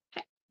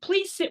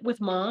 Please sit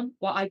with mom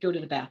while I go to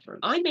the bathroom.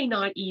 I may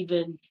not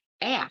even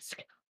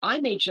ask.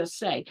 I may just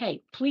say,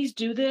 hey, please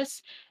do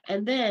this.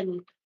 And then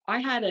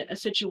I had a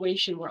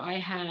situation where I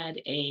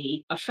had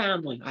a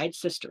family. I had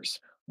sisters.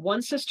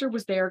 One sister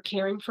was there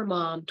caring for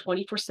mom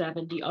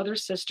 24/7. The other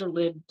sister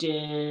lived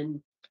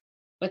in,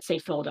 let's say,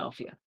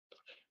 Philadelphia.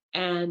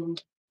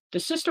 And the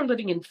sister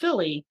living in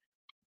Philly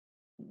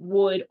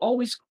would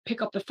always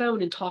pick up the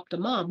phone and talk to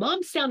mom.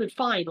 Mom sounded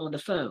fine on the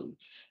phone.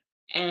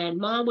 And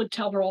mom would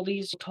tell her all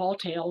these tall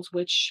tales,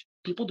 which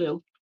people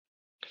do.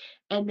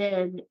 And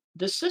then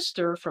the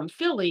sister from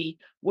Philly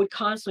would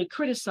constantly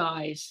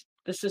criticize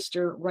the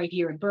sister right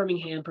here in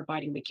Birmingham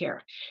providing the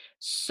care.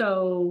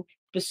 So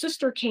the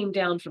sister came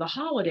down for the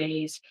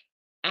holidays,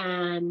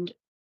 and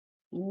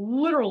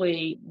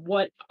literally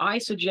what I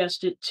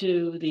suggested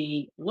to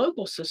the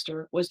local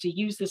sister was to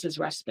use this as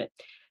respite,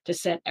 to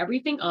set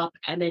everything up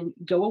and then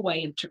go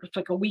away and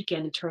like a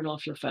weekend and turn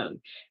off your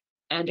phone.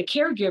 And the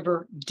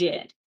caregiver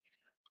did.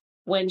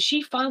 When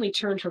she finally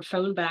turned her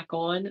phone back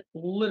on,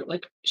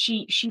 like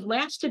she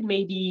lasted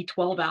maybe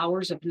 12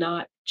 hours of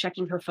not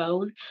checking her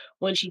phone.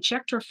 When she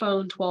checked her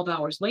phone 12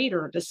 hours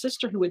later, the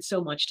sister who had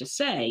so much to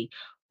say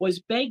was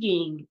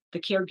begging the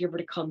caregiver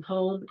to come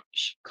home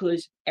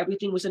because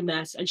everything was a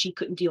mess and she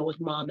couldn't deal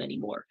with mom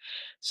anymore.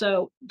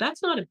 So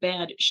that's not a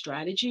bad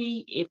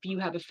strategy if you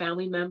have a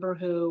family member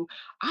who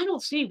I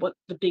don't see what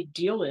the big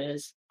deal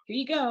is. Here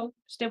you go,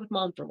 stay with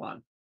mom for a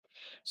while.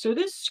 So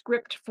this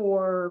script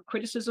for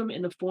criticism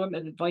in the form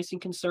of advice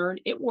and concern,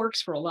 it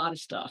works for a lot of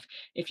stuff.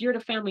 If you're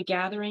at a family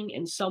gathering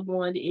and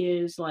someone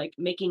is like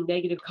making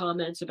negative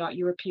comments about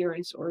your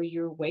appearance or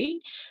your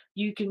weight,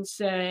 you can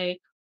say,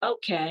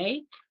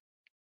 okay,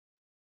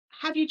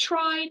 have you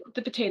tried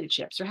the potato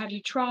chips? Or have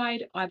you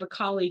tried, I have a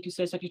colleague who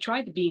says, have you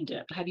tried the bean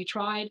dip? Have you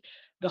tried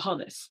the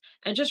hummus?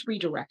 And just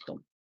redirect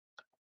them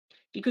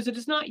because it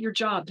is not your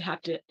job to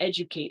have to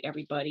educate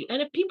everybody.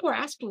 And if people are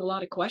asking a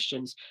lot of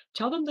questions,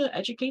 tell them to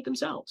educate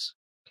themselves.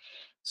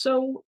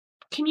 So,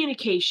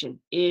 communication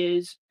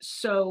is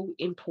so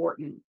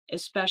important,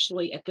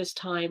 especially at this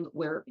time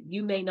where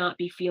you may not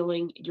be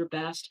feeling your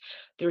best.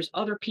 There's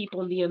other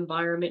people in the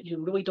environment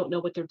who really don't know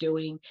what they're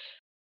doing.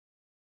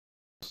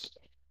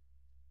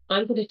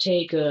 I'm going to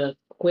take a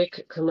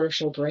quick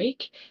commercial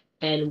break,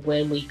 and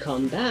when we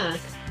come back,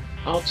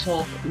 I'll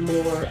talk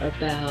more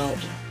about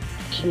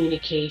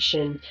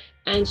communication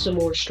and some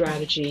more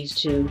strategies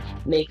to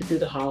make it through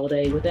the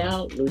holiday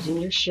without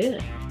losing your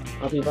shit.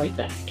 I'll be right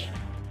back.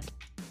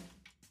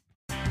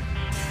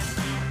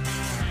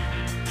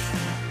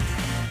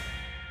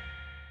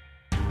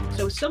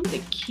 So, some of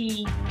the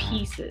key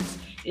pieces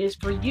is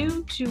for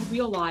you to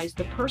realize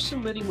the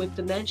person living with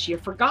dementia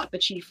forgot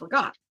that she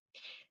forgot.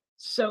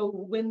 So,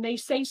 when they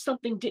say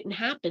something didn't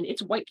happen,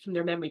 it's wiped from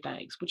their memory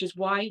banks, which is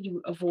why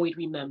you avoid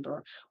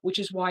remember, which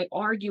is why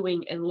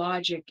arguing and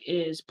logic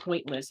is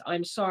pointless.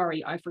 I'm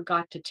sorry, I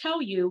forgot to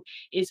tell you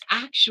is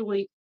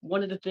actually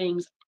one of the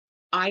things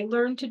I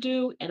learned to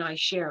do and I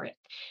share it.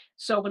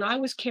 So when I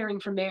was caring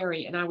for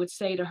Mary and I would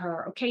say to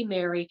her, okay,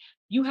 Mary,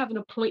 you have an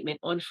appointment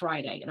on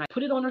Friday. And I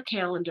put it on her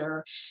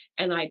calendar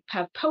and I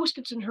have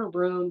post-its in her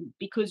room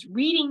because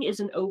reading is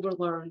an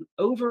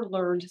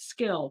overlearned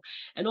skill.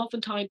 And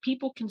oftentimes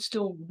people can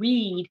still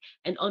read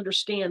and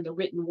understand the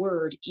written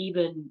word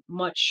even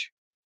much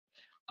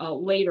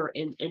later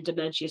in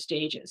dementia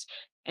stages.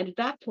 And at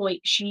that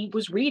point, she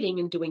was reading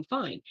and doing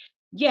fine.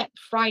 Yet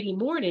Friday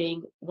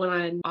morning,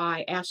 when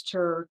I asked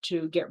her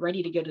to get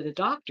ready to go to the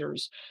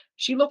doctor's,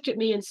 she looked at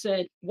me and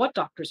said, "What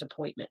doctor's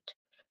appointment?"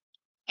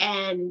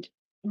 And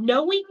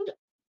knowing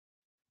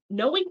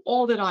knowing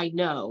all that I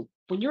know,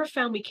 when you're a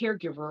family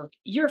caregiver,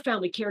 you're a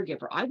family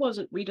caregiver. I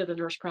wasn't Rita the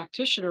nurse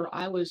practitioner,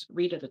 I was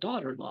Rita the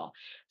daughter-in-law.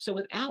 So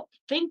without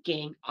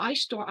thinking, I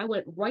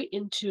went right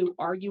into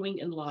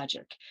arguing and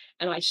logic.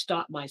 And I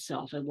stopped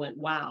myself and went,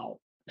 wow,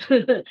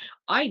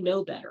 I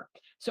know better.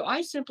 So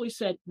I simply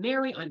said,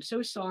 Mary, I'm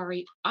so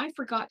sorry. I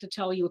forgot to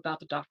tell you about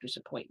the doctor's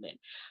appointment.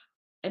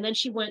 And then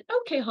she went,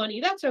 "Okay, honey,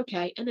 that's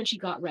okay." And then she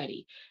got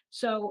ready.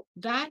 So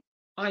that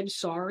 "I'm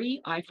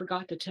sorry, I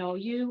forgot to tell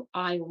you,"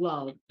 I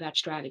love that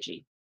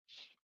strategy.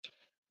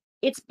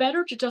 It's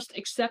better to just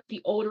accept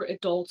the older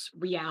adults'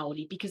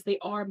 reality because they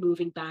are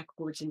moving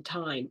backwards in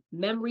time.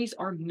 Memories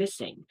are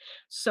missing.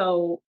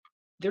 So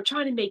they're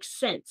trying to make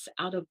sense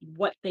out of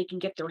what they can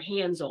get their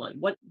hands on,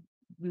 what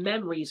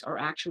memories are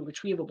actually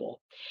retrievable.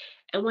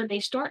 And when they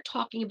start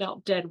talking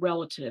about dead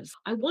relatives,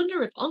 I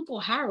wonder if Uncle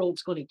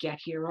Harold's going to get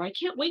here, or I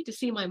can't wait to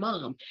see my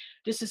mom.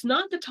 This is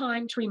not the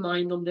time to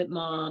remind them that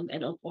mom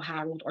and Uncle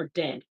Harold are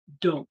dead.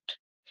 Don't.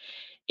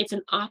 It's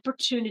an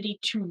opportunity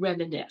to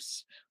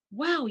reminisce.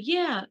 Wow,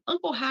 yeah,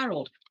 Uncle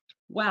Harold.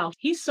 Wow,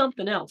 he's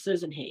something else,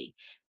 isn't he?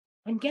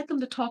 And get them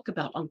to talk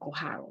about Uncle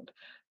Harold.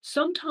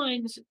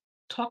 Sometimes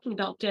talking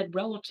about dead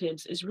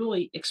relatives is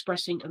really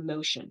expressing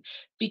emotion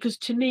because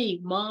to me,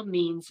 mom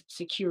means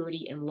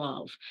security and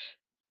love.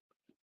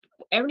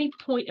 Any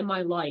point in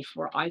my life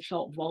where I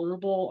felt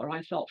vulnerable or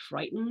I felt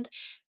frightened,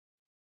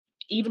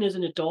 even as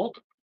an adult,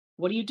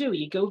 what do?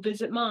 You go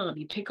visit mom,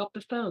 you pick up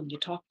the phone, you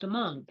talk to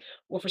mom.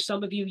 Or for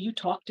some of you, you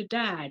talk to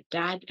dad.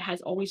 Dad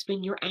has always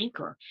been your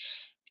anchor.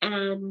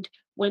 And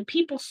when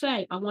people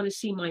say, I want to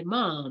see my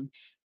mom,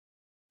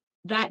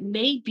 that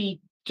may be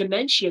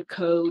dementia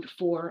code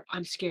for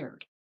I'm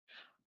scared.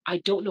 I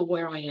don't know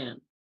where I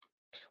am.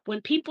 When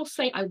people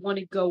say, I want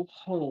to go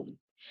home,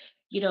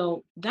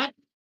 that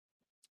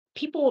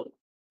people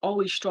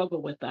always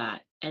struggle with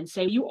that and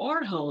say, "You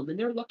are home." And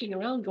they're looking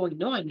around going,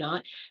 "No, I'm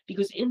not."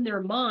 Because in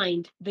their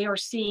mind, they are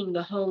seeing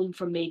the home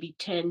from maybe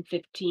 10,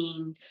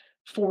 15,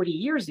 40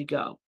 years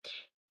ago.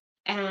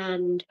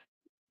 And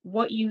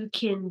what you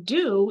can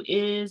do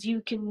is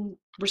you can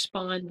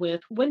respond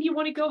with, "When do you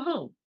want to go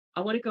home?"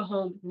 "I want to go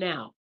home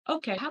now."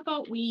 "Okay, how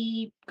about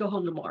we go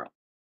home tomorrow?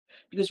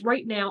 Because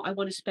right now I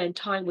want to spend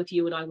time with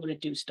you and I want to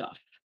do stuff."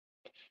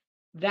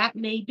 That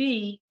may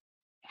be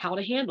how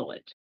to handle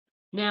it.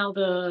 Now,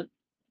 the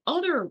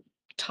other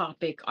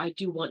topic I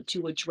do want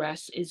to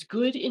address is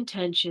good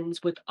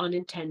intentions with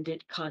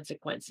unintended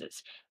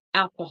consequences.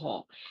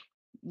 Alcohol.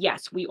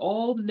 Yes, we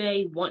all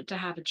may want to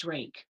have a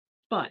drink,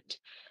 but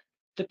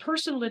the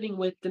person living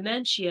with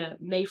dementia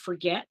may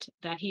forget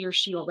that he or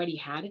she already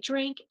had a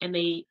drink and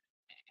they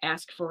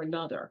ask for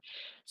another.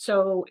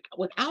 So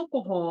with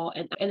alcohol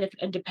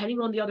and depending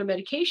on the other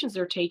medications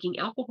they're taking,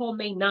 alcohol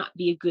may not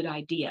be a good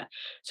idea.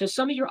 So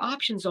some of your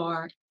options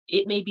are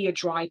it may be a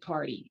dry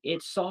party.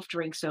 It's soft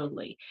drinks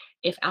only.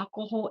 If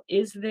alcohol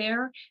is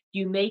there,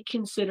 you may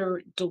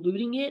consider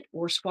diluting it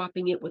or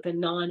swapping it with a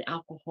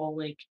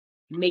non-alcoholic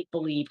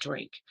make-believe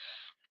drink.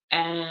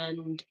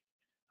 And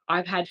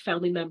I've had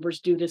family members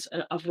do this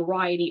a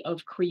variety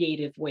of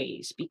creative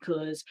ways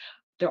because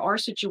there are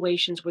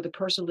situations where the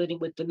person living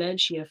with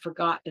dementia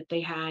forgot that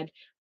they had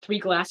 3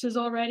 glasses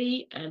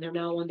already, and they're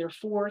now on their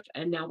 4th,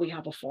 and now we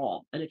have a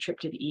fall and a trip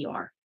to the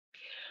ER.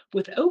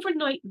 With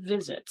overnight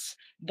visits,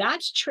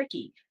 that's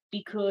tricky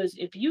because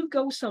if you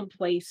go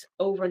someplace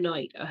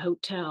overnight, a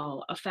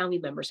hotel, a family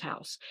member's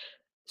house,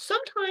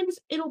 sometimes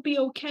it'll be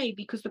okay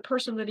because the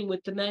person living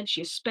with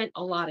dementia spent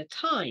a lot of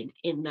time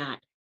in that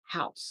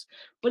house.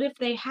 But if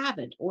they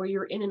haven't, or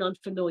you're in an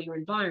unfamiliar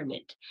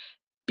environment,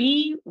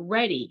 be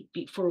ready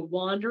for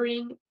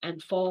wandering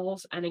and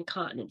falls and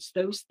incontinence.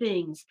 Those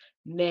things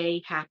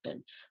may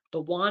happen.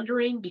 The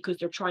wandering because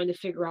they're trying to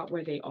figure out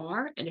where they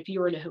are. And if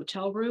you're in a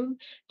hotel room,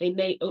 they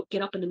may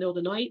get up in the middle of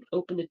the night,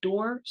 open the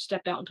door,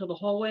 step out into the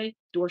hallway,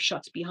 door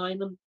shuts behind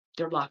them,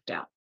 they're locked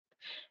out.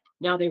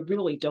 Now they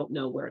really don't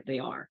know where they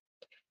are.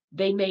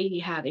 They may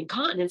have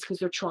incontinence because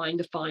they're trying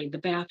to find the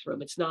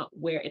bathroom. It's not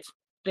where it's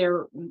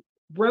their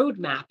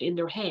roadmap in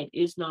their head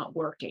is not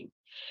working.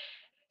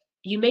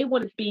 You may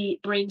want to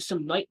bring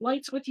some night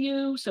lights with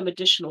you, some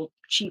additional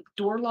cheap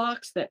door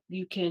locks that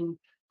you can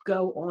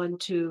go on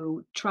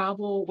to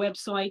travel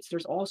websites.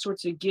 There's all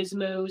sorts of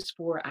gizmos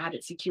for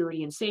added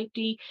security and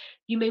safety.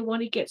 You may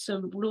want to get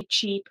some really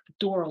cheap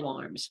door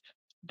alarms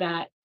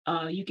that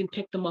you can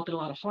pick them up in a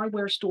lot of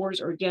hardware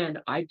stores. Or again,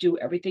 I do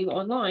everything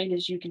online,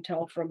 as you can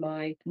tell from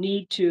my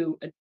need to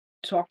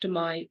talk to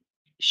my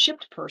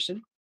shipped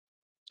person.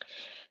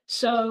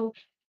 So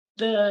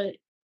the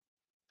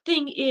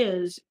thing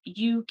is,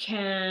 you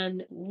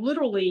can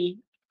literally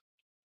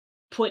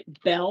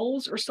put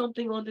bells or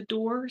something on the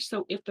door.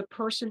 So if the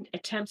person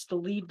attempts to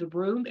leave the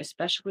room,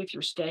 especially if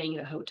you're staying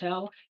in a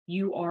hotel,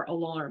 you are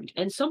alarmed.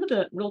 And some of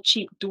the real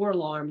cheap door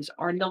alarms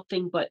are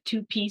nothing but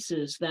two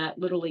pieces that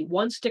literally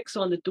one sticks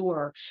on the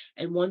door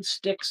and one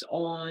sticks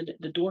on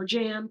the door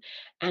jamb.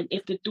 And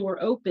if the door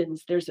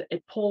opens,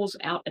 it pulls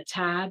out a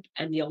tab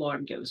and the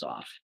alarm goes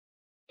off.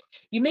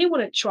 You may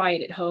want to try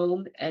it at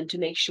home and to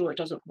make sure it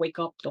doesn't wake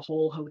up the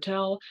whole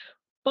hotel.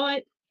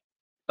 But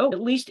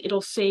at least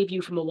it'll save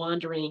you from a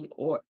wandering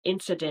or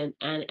incident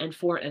and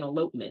for an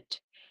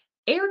elopement.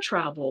 Air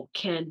travel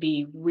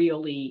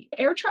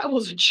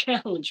is a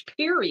challenge,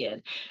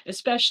 period,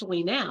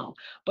 especially now.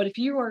 But if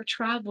you are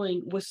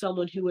traveling with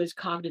someone who has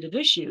cognitive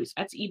issues,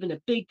 that's even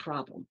a big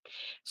problem.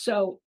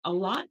 So a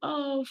lot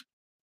of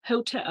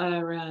hotel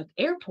or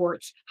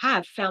airports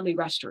have family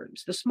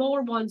restrooms. The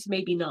smaller ones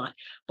maybe not,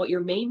 but your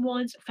main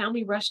ones,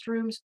 family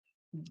restrooms,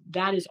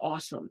 that is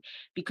awesome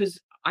because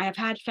I have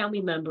had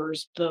family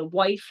members, the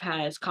wife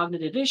has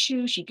cognitive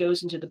issues, she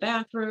goes into the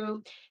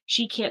bathroom,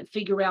 she can't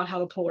figure out how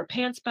to pull her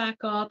pants back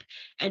up,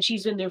 and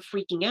she's in there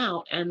freaking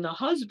out, and the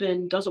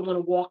husband doesn't want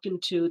to walk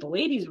into the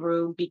ladies'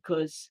 room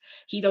because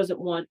he doesn't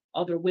want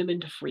other women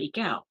to freak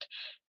out.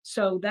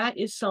 So that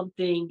is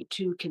something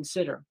to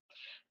consider.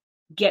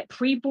 Get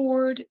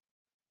pre-board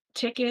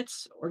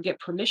tickets or get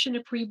permission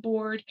to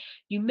pre-board.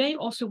 You may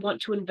also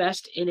want to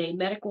invest in a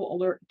medical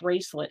alert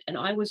bracelet. And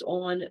I was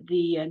on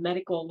the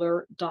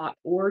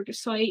medicalalert.org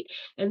site,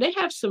 and they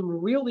have some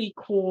really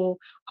cool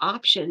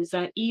options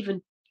that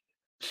even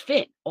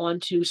fit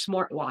onto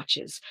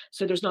smartwatches.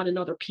 So there's not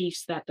another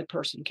piece that the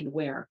person can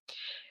wear.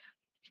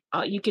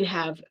 You can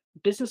have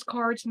business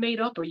cards made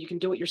up, or you can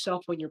do it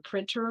yourself on your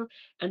printer.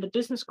 And the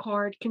business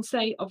card can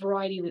say a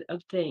variety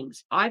of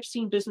things. I've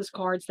seen business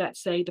cards that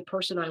say, the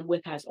person I'm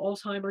with has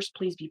Alzheimer's.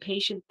 Please be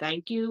patient.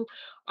 Thank you.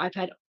 I've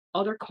had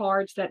other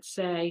cards that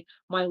say,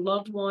 my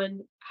loved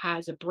one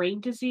has a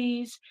brain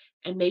disease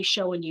and may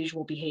show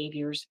unusual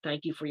behaviors.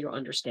 Thank you for your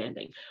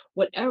understanding.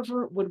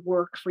 Whatever would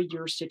work for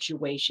your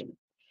situation.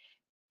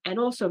 And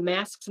also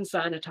masks and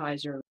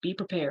sanitizer. Be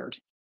prepared.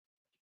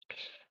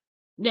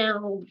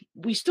 Now,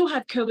 we still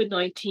have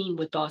COVID-19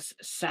 with us,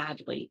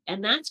 sadly,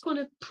 and that's going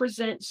to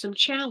present some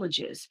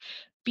challenges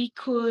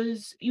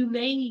because you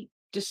may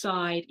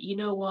decide, you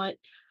know what,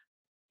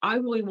 I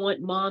really want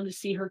mom to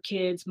see her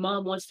kids.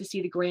 Mom wants to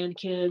see the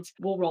grandkids.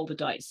 We'll roll the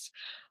dice.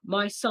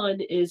 My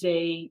son is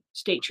a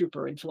state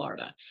trooper in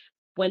Florida.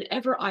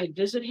 Whenever I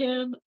visit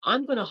him,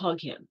 I'm going to hug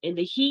him. In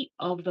the heat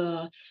of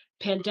the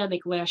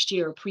pandemic last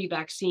year, pre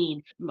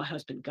vaccine, my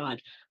husband,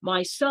 God,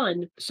 my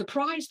son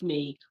surprised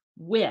me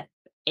with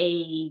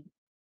a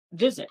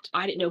visit.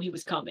 I didn't know he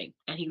was coming,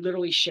 and he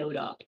literally showed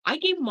up. I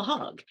gave him a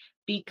hug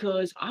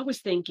because I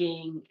was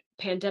thinking,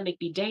 pandemic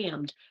be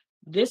damned,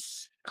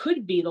 this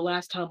could be the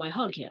last time I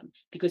hug him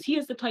because he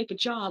has the type of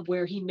job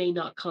where he may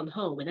not come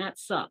home, and that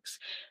sucks.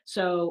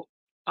 So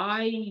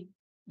I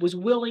was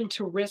willing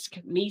to risk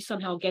me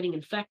somehow getting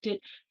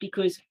infected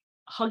because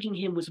hugging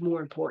him was more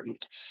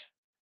important.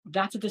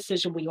 That's a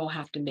decision we all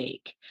have to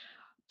make.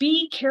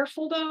 Be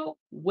careful though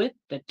with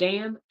the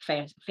damn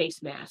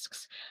face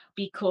masks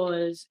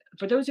because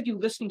for those of you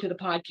listening to the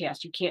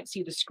podcast, you can't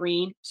see the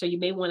screen, so you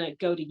may want to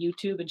go to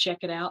YouTube and check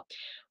it out.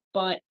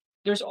 But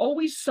there's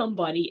always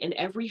somebody in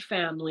every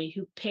family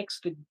who picks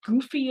the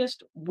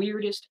goofiest,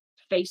 weirdest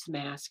face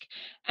mask,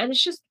 and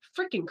it's just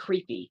freaking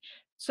creepy.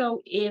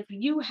 So if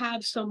you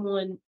have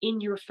someone in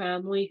your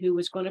family who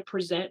is going to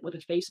present with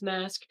a face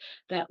mask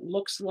that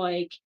looks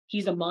like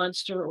he's a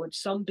monster or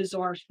it's some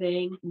bizarre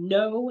thing,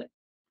 no,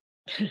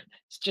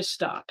 just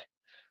stop.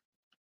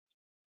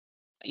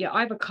 Yeah,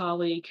 I have a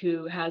colleague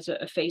who has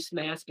a face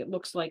mask. It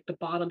looks like the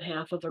bottom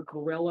half of a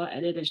gorilla,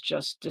 and it is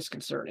just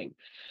disconcerting.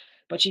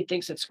 But she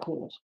thinks it's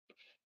cool.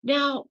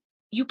 Now,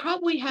 you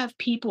probably have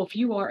people, if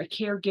you are a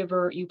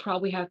caregiver, you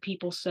probably have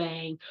people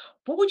saying,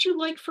 "What would you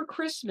like for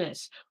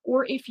Christmas?"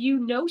 Or if you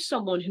know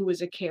someone who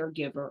is a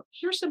caregiver,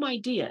 here's some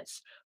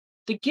ideas.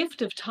 The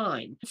gift of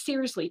time.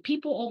 Seriously,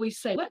 people always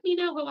say, "Let me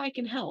know how I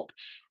can help."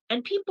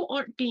 And people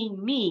aren't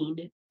being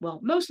mean. Well,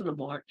 most of them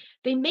aren't.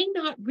 They may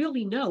not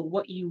really know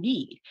what you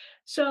need.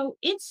 So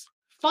it's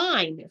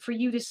fine for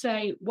you to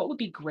say, what would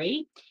be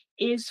great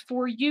is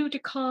for you to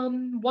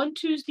come one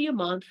Tuesday a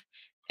month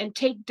and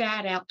take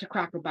dad out to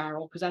Cracker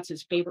Barrel because that's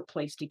his favorite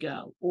place to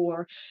go.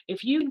 Or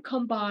if you can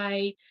come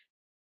by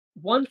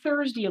one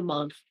Thursday a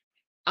month,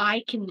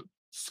 I can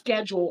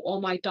schedule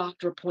all my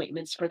doctor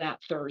appointments for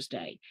that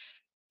Thursday.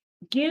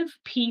 Give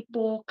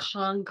people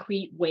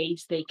concrete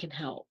ways they can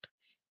help.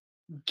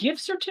 Gift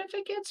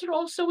certificates are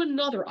also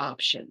another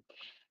option.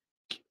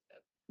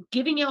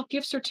 Giving out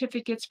gift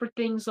certificates for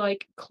things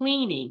like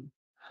cleaning,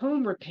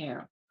 home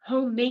repair,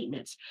 home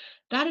maintenance.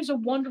 That is a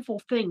wonderful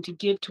thing to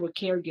give to a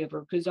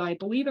caregiver because I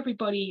believe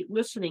everybody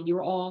listening,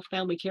 you're all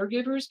family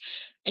caregivers,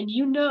 and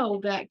you know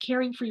that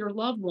caring for your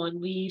loved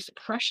one leaves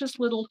precious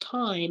little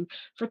time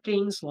for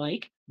things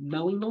like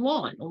mowing the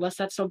lawn, unless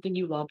that's something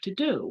you love to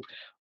do,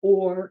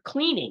 or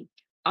cleaning.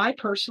 I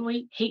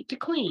personally hate to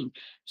clean.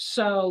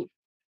 So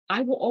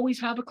I will always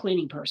have a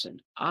cleaning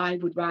person. I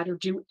would rather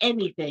do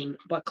anything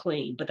but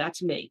clean, but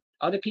that's me.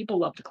 Other people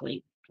love to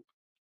clean.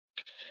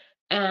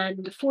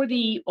 And for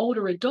the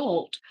older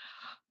adult,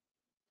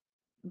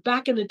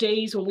 back in the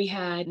days when we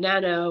had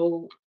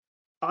nano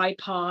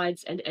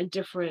iPods and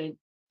different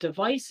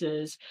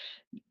devices,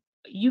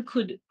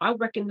 I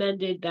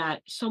recommended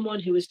that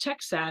someone who is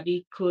tech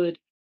savvy could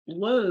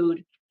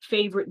load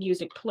favorite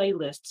music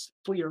playlists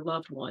for your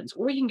loved ones.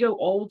 Or you can go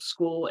old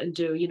school and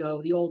do,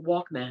 the old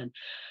Walkman.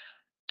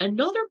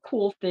 Another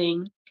cool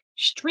thing,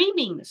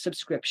 streaming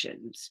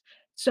subscriptions.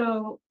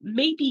 So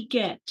maybe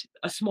get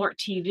a smart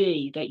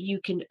TV that you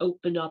can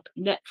open up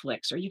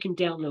Netflix or you can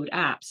download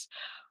apps.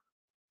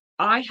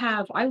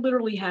 I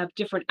literally have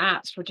different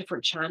apps for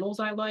different channels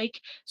I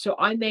like. So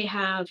I may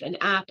have an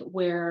app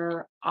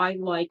where I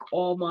like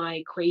all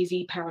my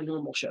crazy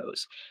paranormal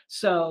shows.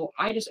 So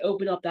I just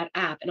open up that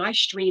app and I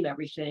stream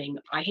everything.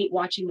 I hate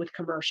watching with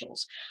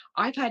commercials.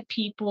 I've had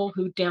people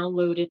who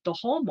downloaded the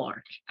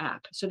Hallmark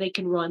app so they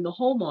can run the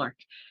Hallmark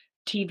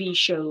TV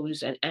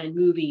shows and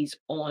movies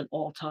on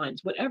all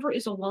times, whatever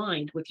is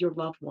aligned with your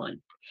loved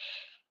one.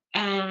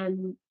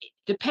 And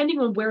depending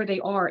on where they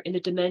are in the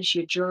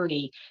dementia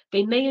journey,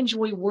 they may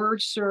enjoy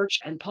word search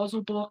and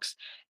puzzle books.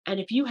 And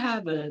if you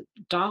have a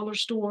dollar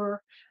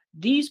store,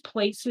 these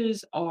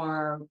places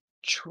are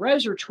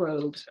treasure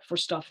troves for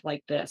stuff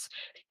like this.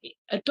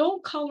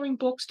 Adult coloring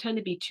books tend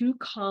to be too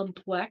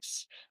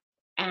complex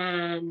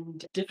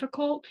and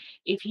difficult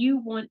if you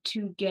want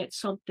to get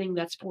something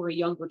that's for a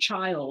younger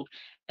child.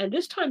 And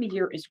this time of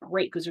year is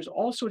great because there's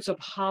all sorts of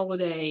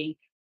holiday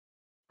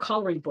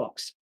coloring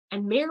books.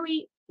 And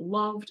Mary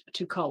loved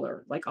to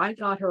color. Like I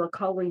got her a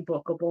coloring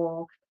book of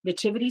all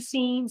nativity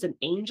scenes and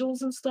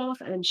angels and stuff,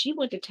 and she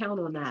went to town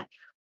on that.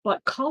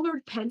 But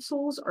colored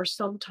pencils are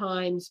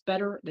sometimes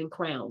better than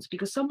crowns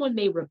because someone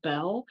may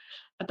rebel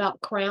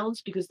about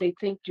crowns because they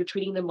think you're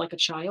treating them like a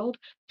child.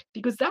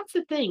 Because that's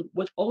the thing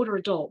with older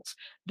adults,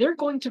 they're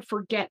going to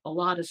forget a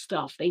lot of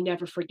stuff. They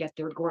never forget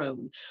they're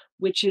grown,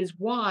 which is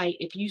why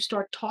if you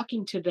start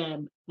talking to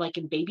them like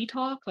in baby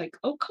talk, like,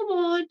 oh, come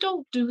on,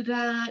 don't do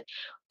that.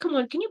 Come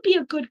on, can you be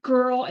a good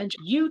girl? And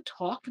you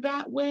talk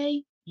that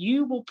way,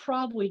 you will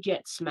probably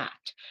get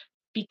smacked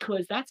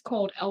because that's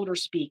called elder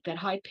speak, that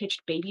high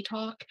pitched baby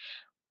talk.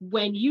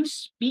 When you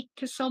speak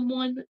to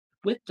someone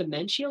with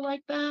dementia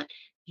like that,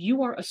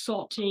 you are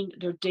assaulting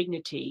their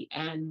dignity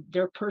and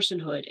their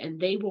personhood, and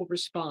they will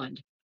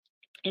respond.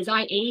 As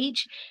I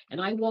age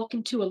and I walk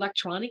into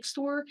electronics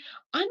store,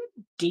 I'm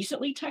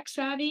decently tech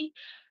savvy.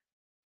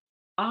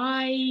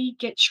 I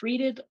get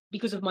treated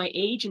because of my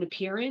age and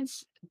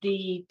appearance.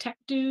 The tech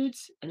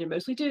dudes, and they're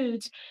mostly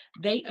dudes,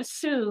 they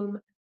assume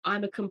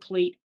I'm a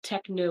complete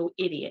techno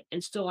idiot.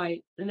 And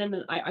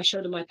then I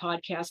show them my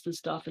podcast and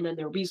stuff, and then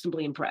they're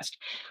reasonably impressed.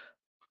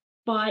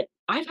 But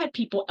I've had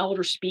people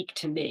elder speak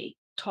to me,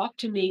 talk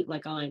to me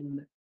like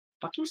I'm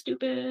fucking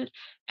stupid,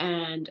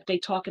 and they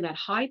talk in that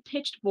high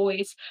pitched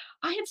voice.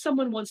 I had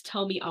someone once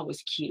tell me I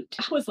was cute.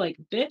 I was like,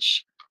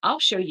 bitch, I'll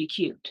show you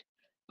cute.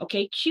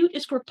 Okay, cute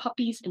is for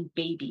puppies and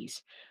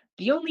babies.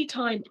 The only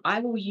time I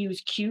will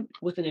use cute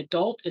with an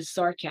adult is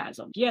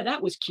sarcasm. Yeah,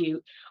 that was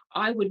cute.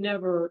 I would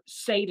never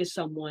say to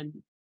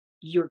someone,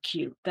 you're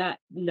cute. That,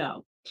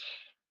 no.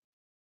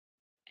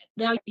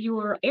 Now,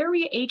 your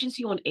area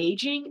agency on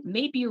aging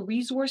may be a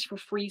resource for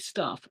free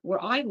stuff.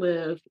 Where I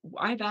live,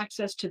 I have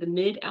access to the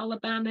Mid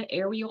Alabama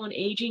Area on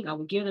Aging. I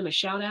will give them a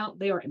shout out.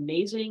 They are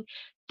amazing.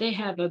 They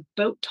have a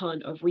boat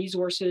ton of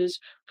resources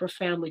for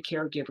family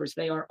caregivers.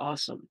 They are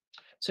awesome.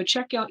 So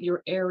check out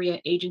your area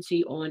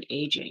agency on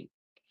aging.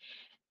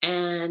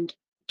 And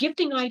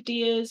gifting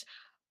ideas,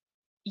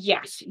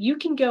 yes, you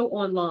can go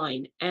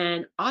online,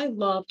 and I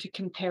love to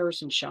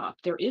comparison shop.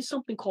 There is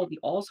something called the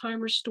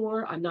Alzheimer's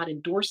store. I'm not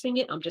endorsing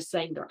it. I'm just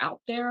saying they're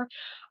out there.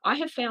 I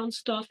have found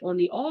stuff on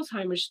the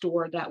Alzheimer's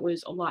store that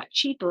was a lot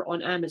cheaper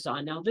on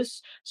Amazon. Now,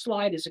 this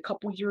slide is a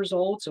couple years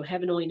old, so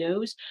heaven only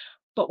knows.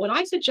 But what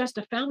I suggest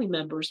to family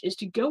members is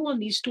to go on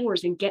these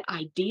stores and get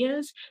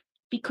ideas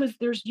because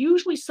there's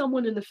usually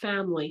someone in the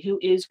family who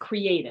is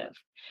creative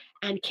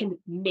and can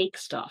make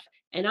stuff.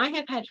 And I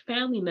have had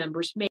family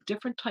members make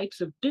different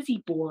types of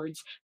busy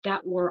boards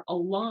that were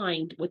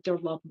aligned with their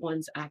loved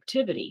one's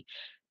activity.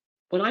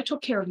 When I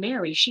took care of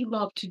Mary, she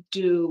loved to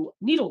do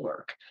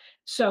needlework.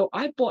 So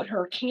I bought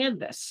her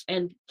canvas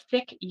and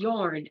thick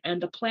yarn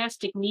and the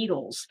plastic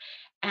needles.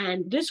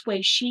 And this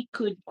way she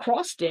could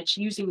cross stitch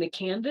using the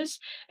canvas,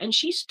 and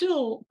she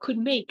still could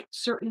make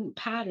certain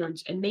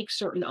patterns and make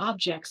certain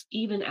objects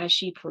even as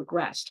she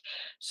progressed.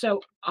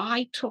 So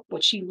I took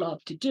what she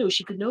loved to do.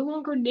 She could no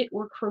longer knit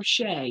or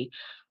crochet,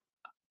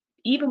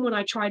 even when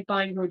I tried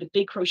buying her the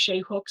big crochet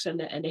hooks and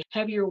the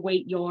heavier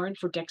weight yarn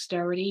for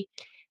dexterity.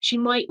 She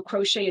might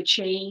crochet a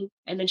chain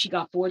and then she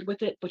got bored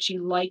with it, but she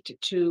liked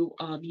to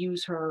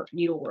use her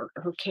needlework,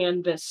 her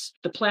canvas,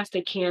 the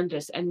plastic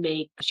canvas, and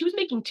she was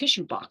making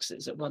tissue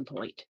boxes at one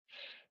point.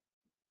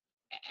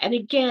 And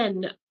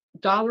again,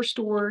 dollar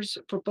stores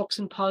for books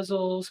and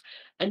puzzles.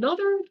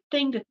 Another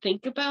thing to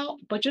think about,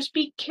 but just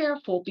be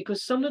careful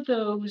because some of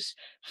those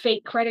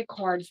fake credit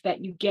cards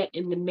that you get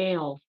in the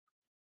mail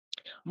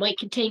might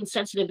contain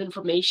sensitive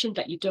information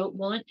that you don't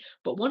want.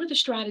 But one of the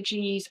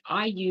strategies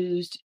I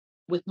used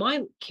with my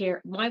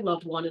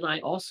loved one, and I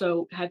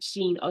also have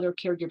seen other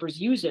caregivers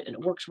use it, and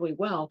it works really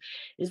well,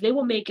 is they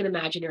will make an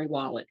imaginary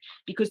wallet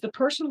because the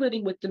person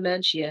living with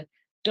dementia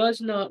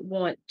does not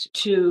want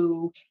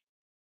to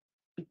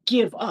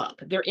give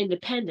up their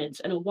independence,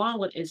 and a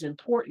wallet is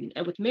important.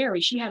 And with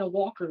Mary, she had a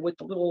walker with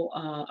a little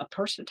a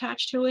purse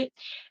attached to it,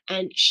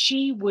 and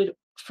she would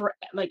for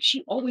like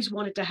she always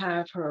wanted to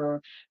have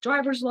her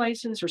driver's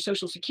license, her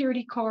social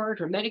security card,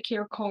 her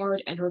Medicare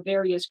card, and her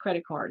various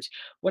credit cards.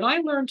 What I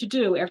learned to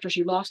do after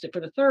she lost it for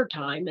the third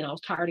time, and I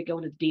was tired of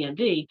going to the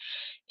DMV,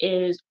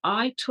 is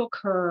I took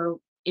her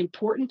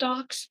important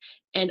docs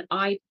and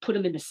I put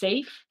them in the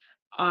safe.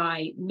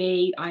 I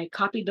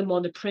copied them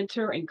on the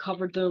printer and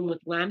covered them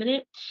with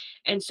laminate.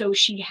 And so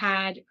she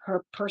had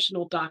her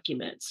personal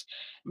documents.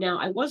 Now,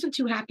 I wasn't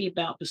too happy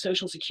about the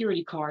social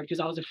security card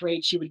because I was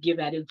afraid she would give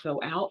that info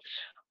out.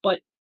 But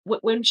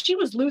when she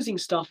was losing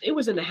stuff, it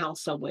was in the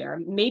house somewhere.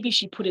 Maybe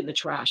she put it in the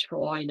trash for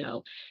all I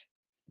know,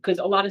 because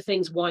a lot of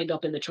things wind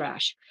up in the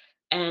trash.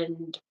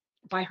 And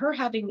by her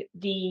having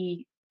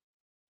the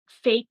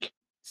fake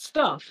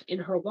stuff in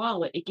her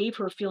wallet, it gave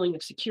her a feeling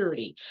of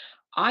security.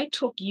 I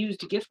took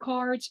used gift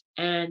cards,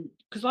 and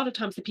because a lot of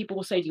times the people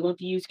will say, "Do you want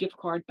the used gift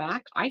card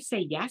back?" I say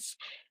yes,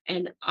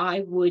 and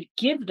I would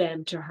give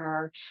them to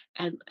her,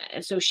 and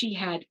so she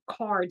had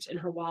cards in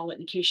her wallet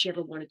in case she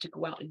ever wanted to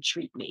go out and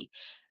treat me.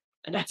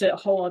 And that's a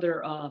whole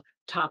other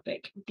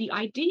topic. The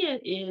idea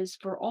is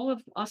for all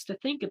of us to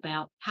think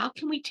about how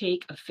can we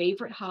take a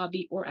favorite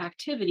hobby or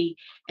activity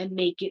and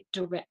make it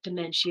direct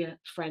dementia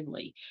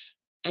friendly.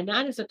 And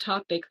that is a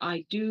topic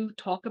I do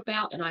talk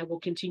about and I will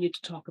continue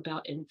to talk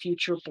about in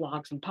future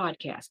blogs and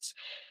podcasts.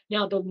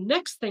 Now, the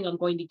next thing I'm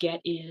going to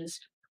get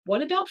is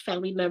what about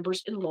family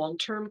members in long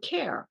term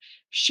care?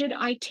 Should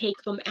I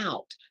take them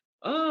out?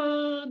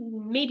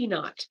 Maybe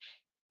not.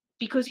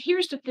 Because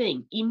here's the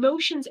thing,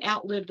 emotions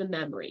outlive the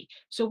memory.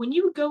 So when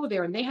you go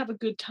there and they have a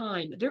good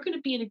time, they're going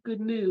to be in a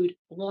good mood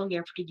long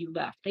after you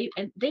left.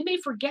 They may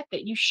forget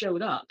that you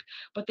showed up,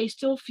 but they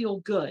still feel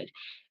good.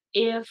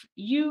 If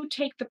you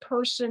take the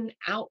person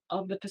out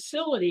of the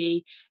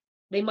facility,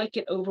 they might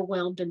get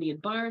overwhelmed in the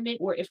environment,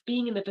 or if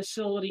being in the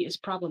facility is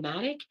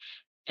problematic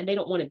and they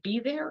don't want to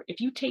be there, if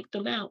you take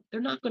them out,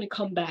 they're not going to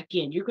come back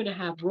in. You're going to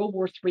have World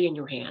War III in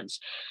your hands.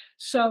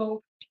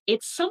 So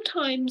it's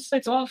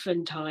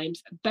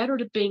oftentimes better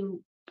to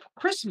bring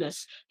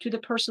Christmas to the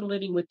person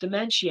living with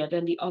dementia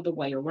than the other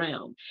way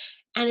around.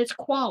 And it's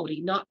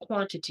quality, not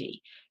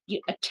quantity.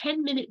 A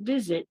 10-minute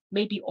visit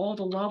may be all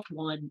the loved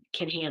one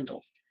can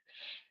handle.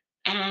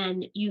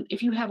 And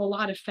if you have a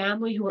lot of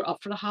family who are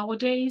up for the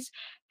holidays,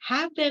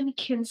 have them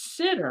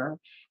consider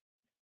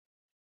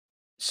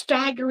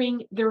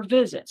staggering their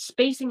visits,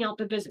 spacing out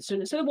the visits. So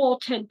instead of all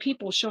 10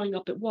 people showing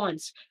up at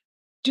once,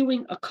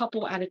 doing a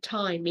couple at a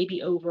time,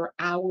 maybe over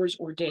hours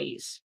or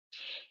days.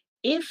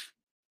 If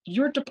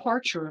your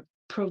departure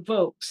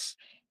provokes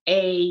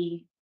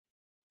a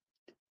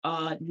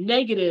a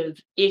negative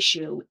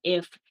issue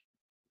if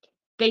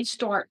they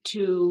start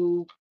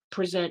to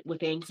present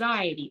with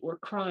anxiety or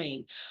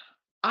crying.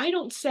 I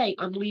don't say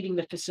I'm leaving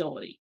the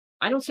facility.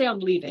 I don't say I'm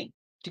leaving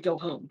to go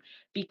home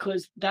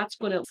because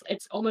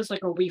it's almost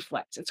like a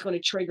reflex. It's going to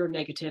trigger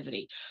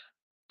negativity.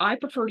 I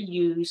prefer to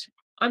use,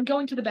 I'm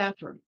going to the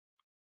bathroom.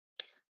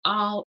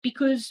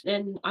 Because,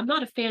 and I'm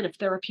not a fan of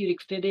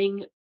therapeutic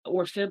fibbing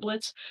or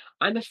fiblets.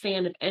 I'm a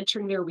fan of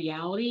entering their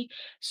reality.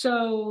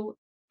 So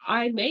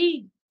I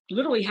may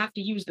literally have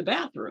to use the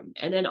bathroom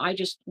and then I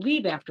just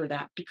leave after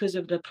that because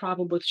of the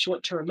problem with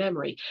short term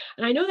memory.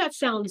 And I know that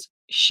sounds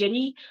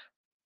shitty,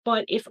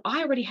 but if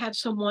I already have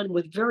someone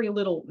with very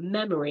little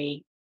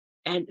memory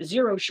and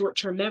zero short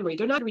term memory,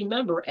 they're not going to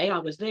remember, A, I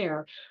was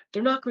there.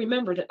 They're not going to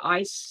remember that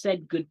I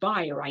said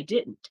goodbye or I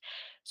didn't.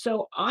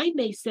 So I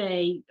may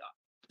say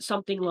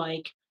something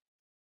like,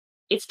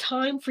 it's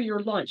time for your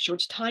lunch or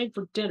it's time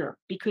for dinner,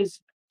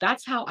 because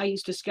that's how I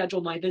used to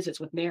schedule my visits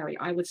with Mary.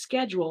 I would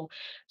schedule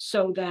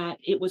so that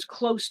it was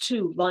close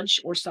to lunch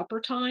or supper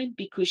time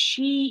because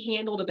she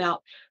handled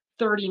about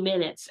 30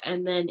 minutes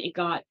and then it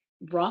got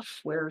rough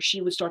where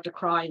she would start to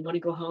cry and want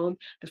to go home.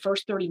 The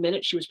first 30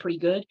 minutes, she was pretty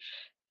good.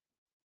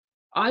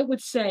 I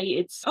would say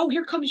it's, oh,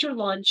 here comes your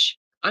lunch.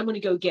 I'm going to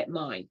go get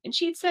mine. And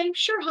she'd say,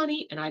 sure,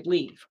 honey. And I'd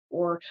leave.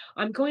 Or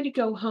I'm going to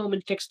go home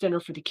and fix dinner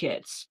for the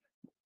kids,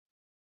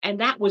 and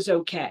that was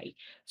okay.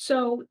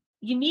 So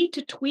you need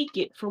to tweak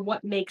it for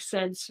what makes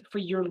sense for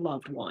your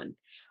loved one.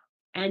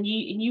 And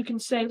you can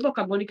say, look,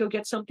 I'm going to go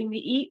get something to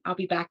eat. I'll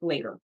be back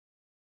later.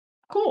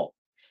 Cool.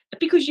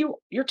 Because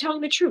you're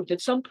telling the truth.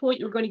 At some point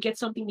you're going to get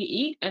something to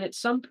eat, and at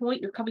some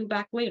point you're coming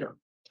back later.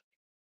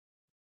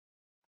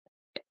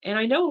 And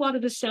I know a lot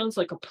of this sounds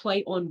like a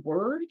play on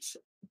words,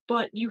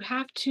 but you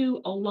have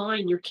to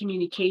align your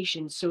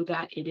communication so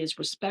that it is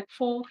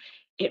respectful,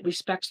 it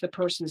respects the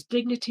person's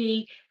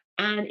dignity,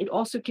 and it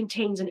also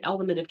contains an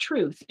element of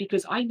truth.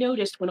 Because I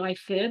noticed when I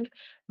fib,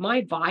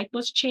 my vibe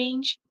must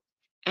change,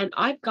 and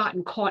I've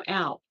gotten caught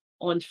out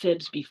on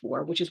fibs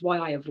before, which is why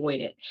I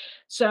avoid it.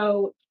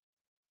 So,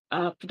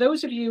 for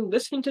those of you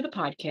listening to the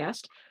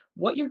podcast,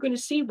 what you're going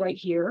to see right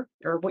here,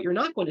 or what you're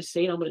not going to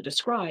see, and I'm going to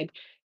describe,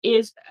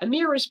 is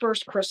Amira's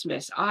first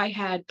Christmas. I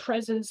had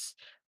presents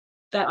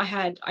that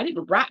I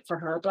didn't wrap for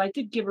her, but I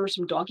did give her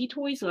some doggy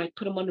toys and I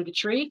put them under the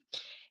tree.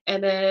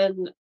 And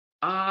then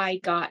I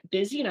got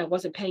busy and I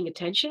wasn't paying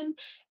attention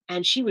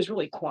and she was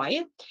really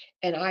quiet.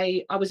 And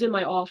I was in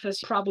my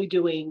office probably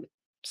doing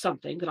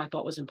something that I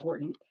thought was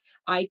important.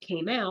 I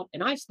came out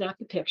and I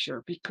snapped a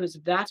picture because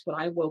that's what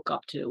I woke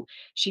up to.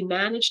 She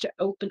managed to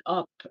open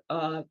up,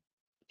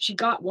 she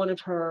got one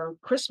of her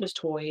Christmas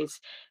toys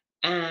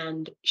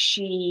and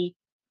she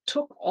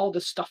took all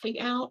the stuffing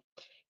out,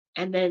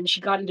 and then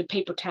she got into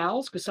paper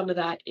towels because some of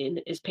that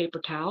is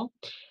paper towel.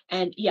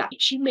 And yeah,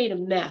 she made a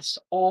mess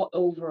all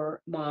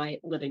over my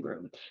living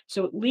room.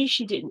 So at least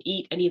she didn't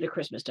eat any of the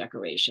Christmas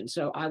decorations.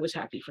 So I was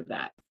happy for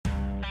that.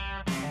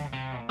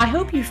 I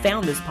hope you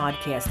found this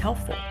podcast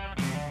helpful.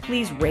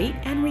 Please rate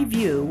and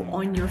review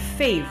on your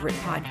favorite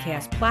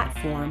podcast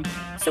platform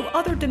so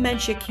other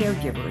dementia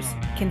caregivers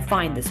can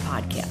find this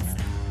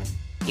podcast.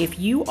 If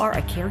you are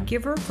a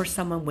caregiver for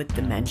someone with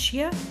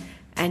dementia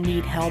and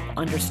need help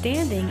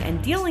understanding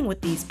and dealing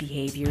with these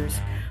behaviors,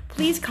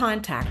 please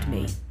contact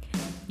me.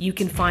 You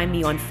can find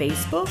me on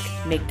Facebook,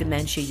 Make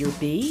Dementia Your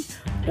Bee,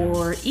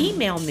 or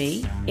email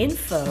me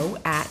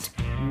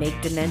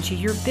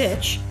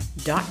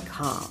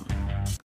info@makedementiayourbitch.com.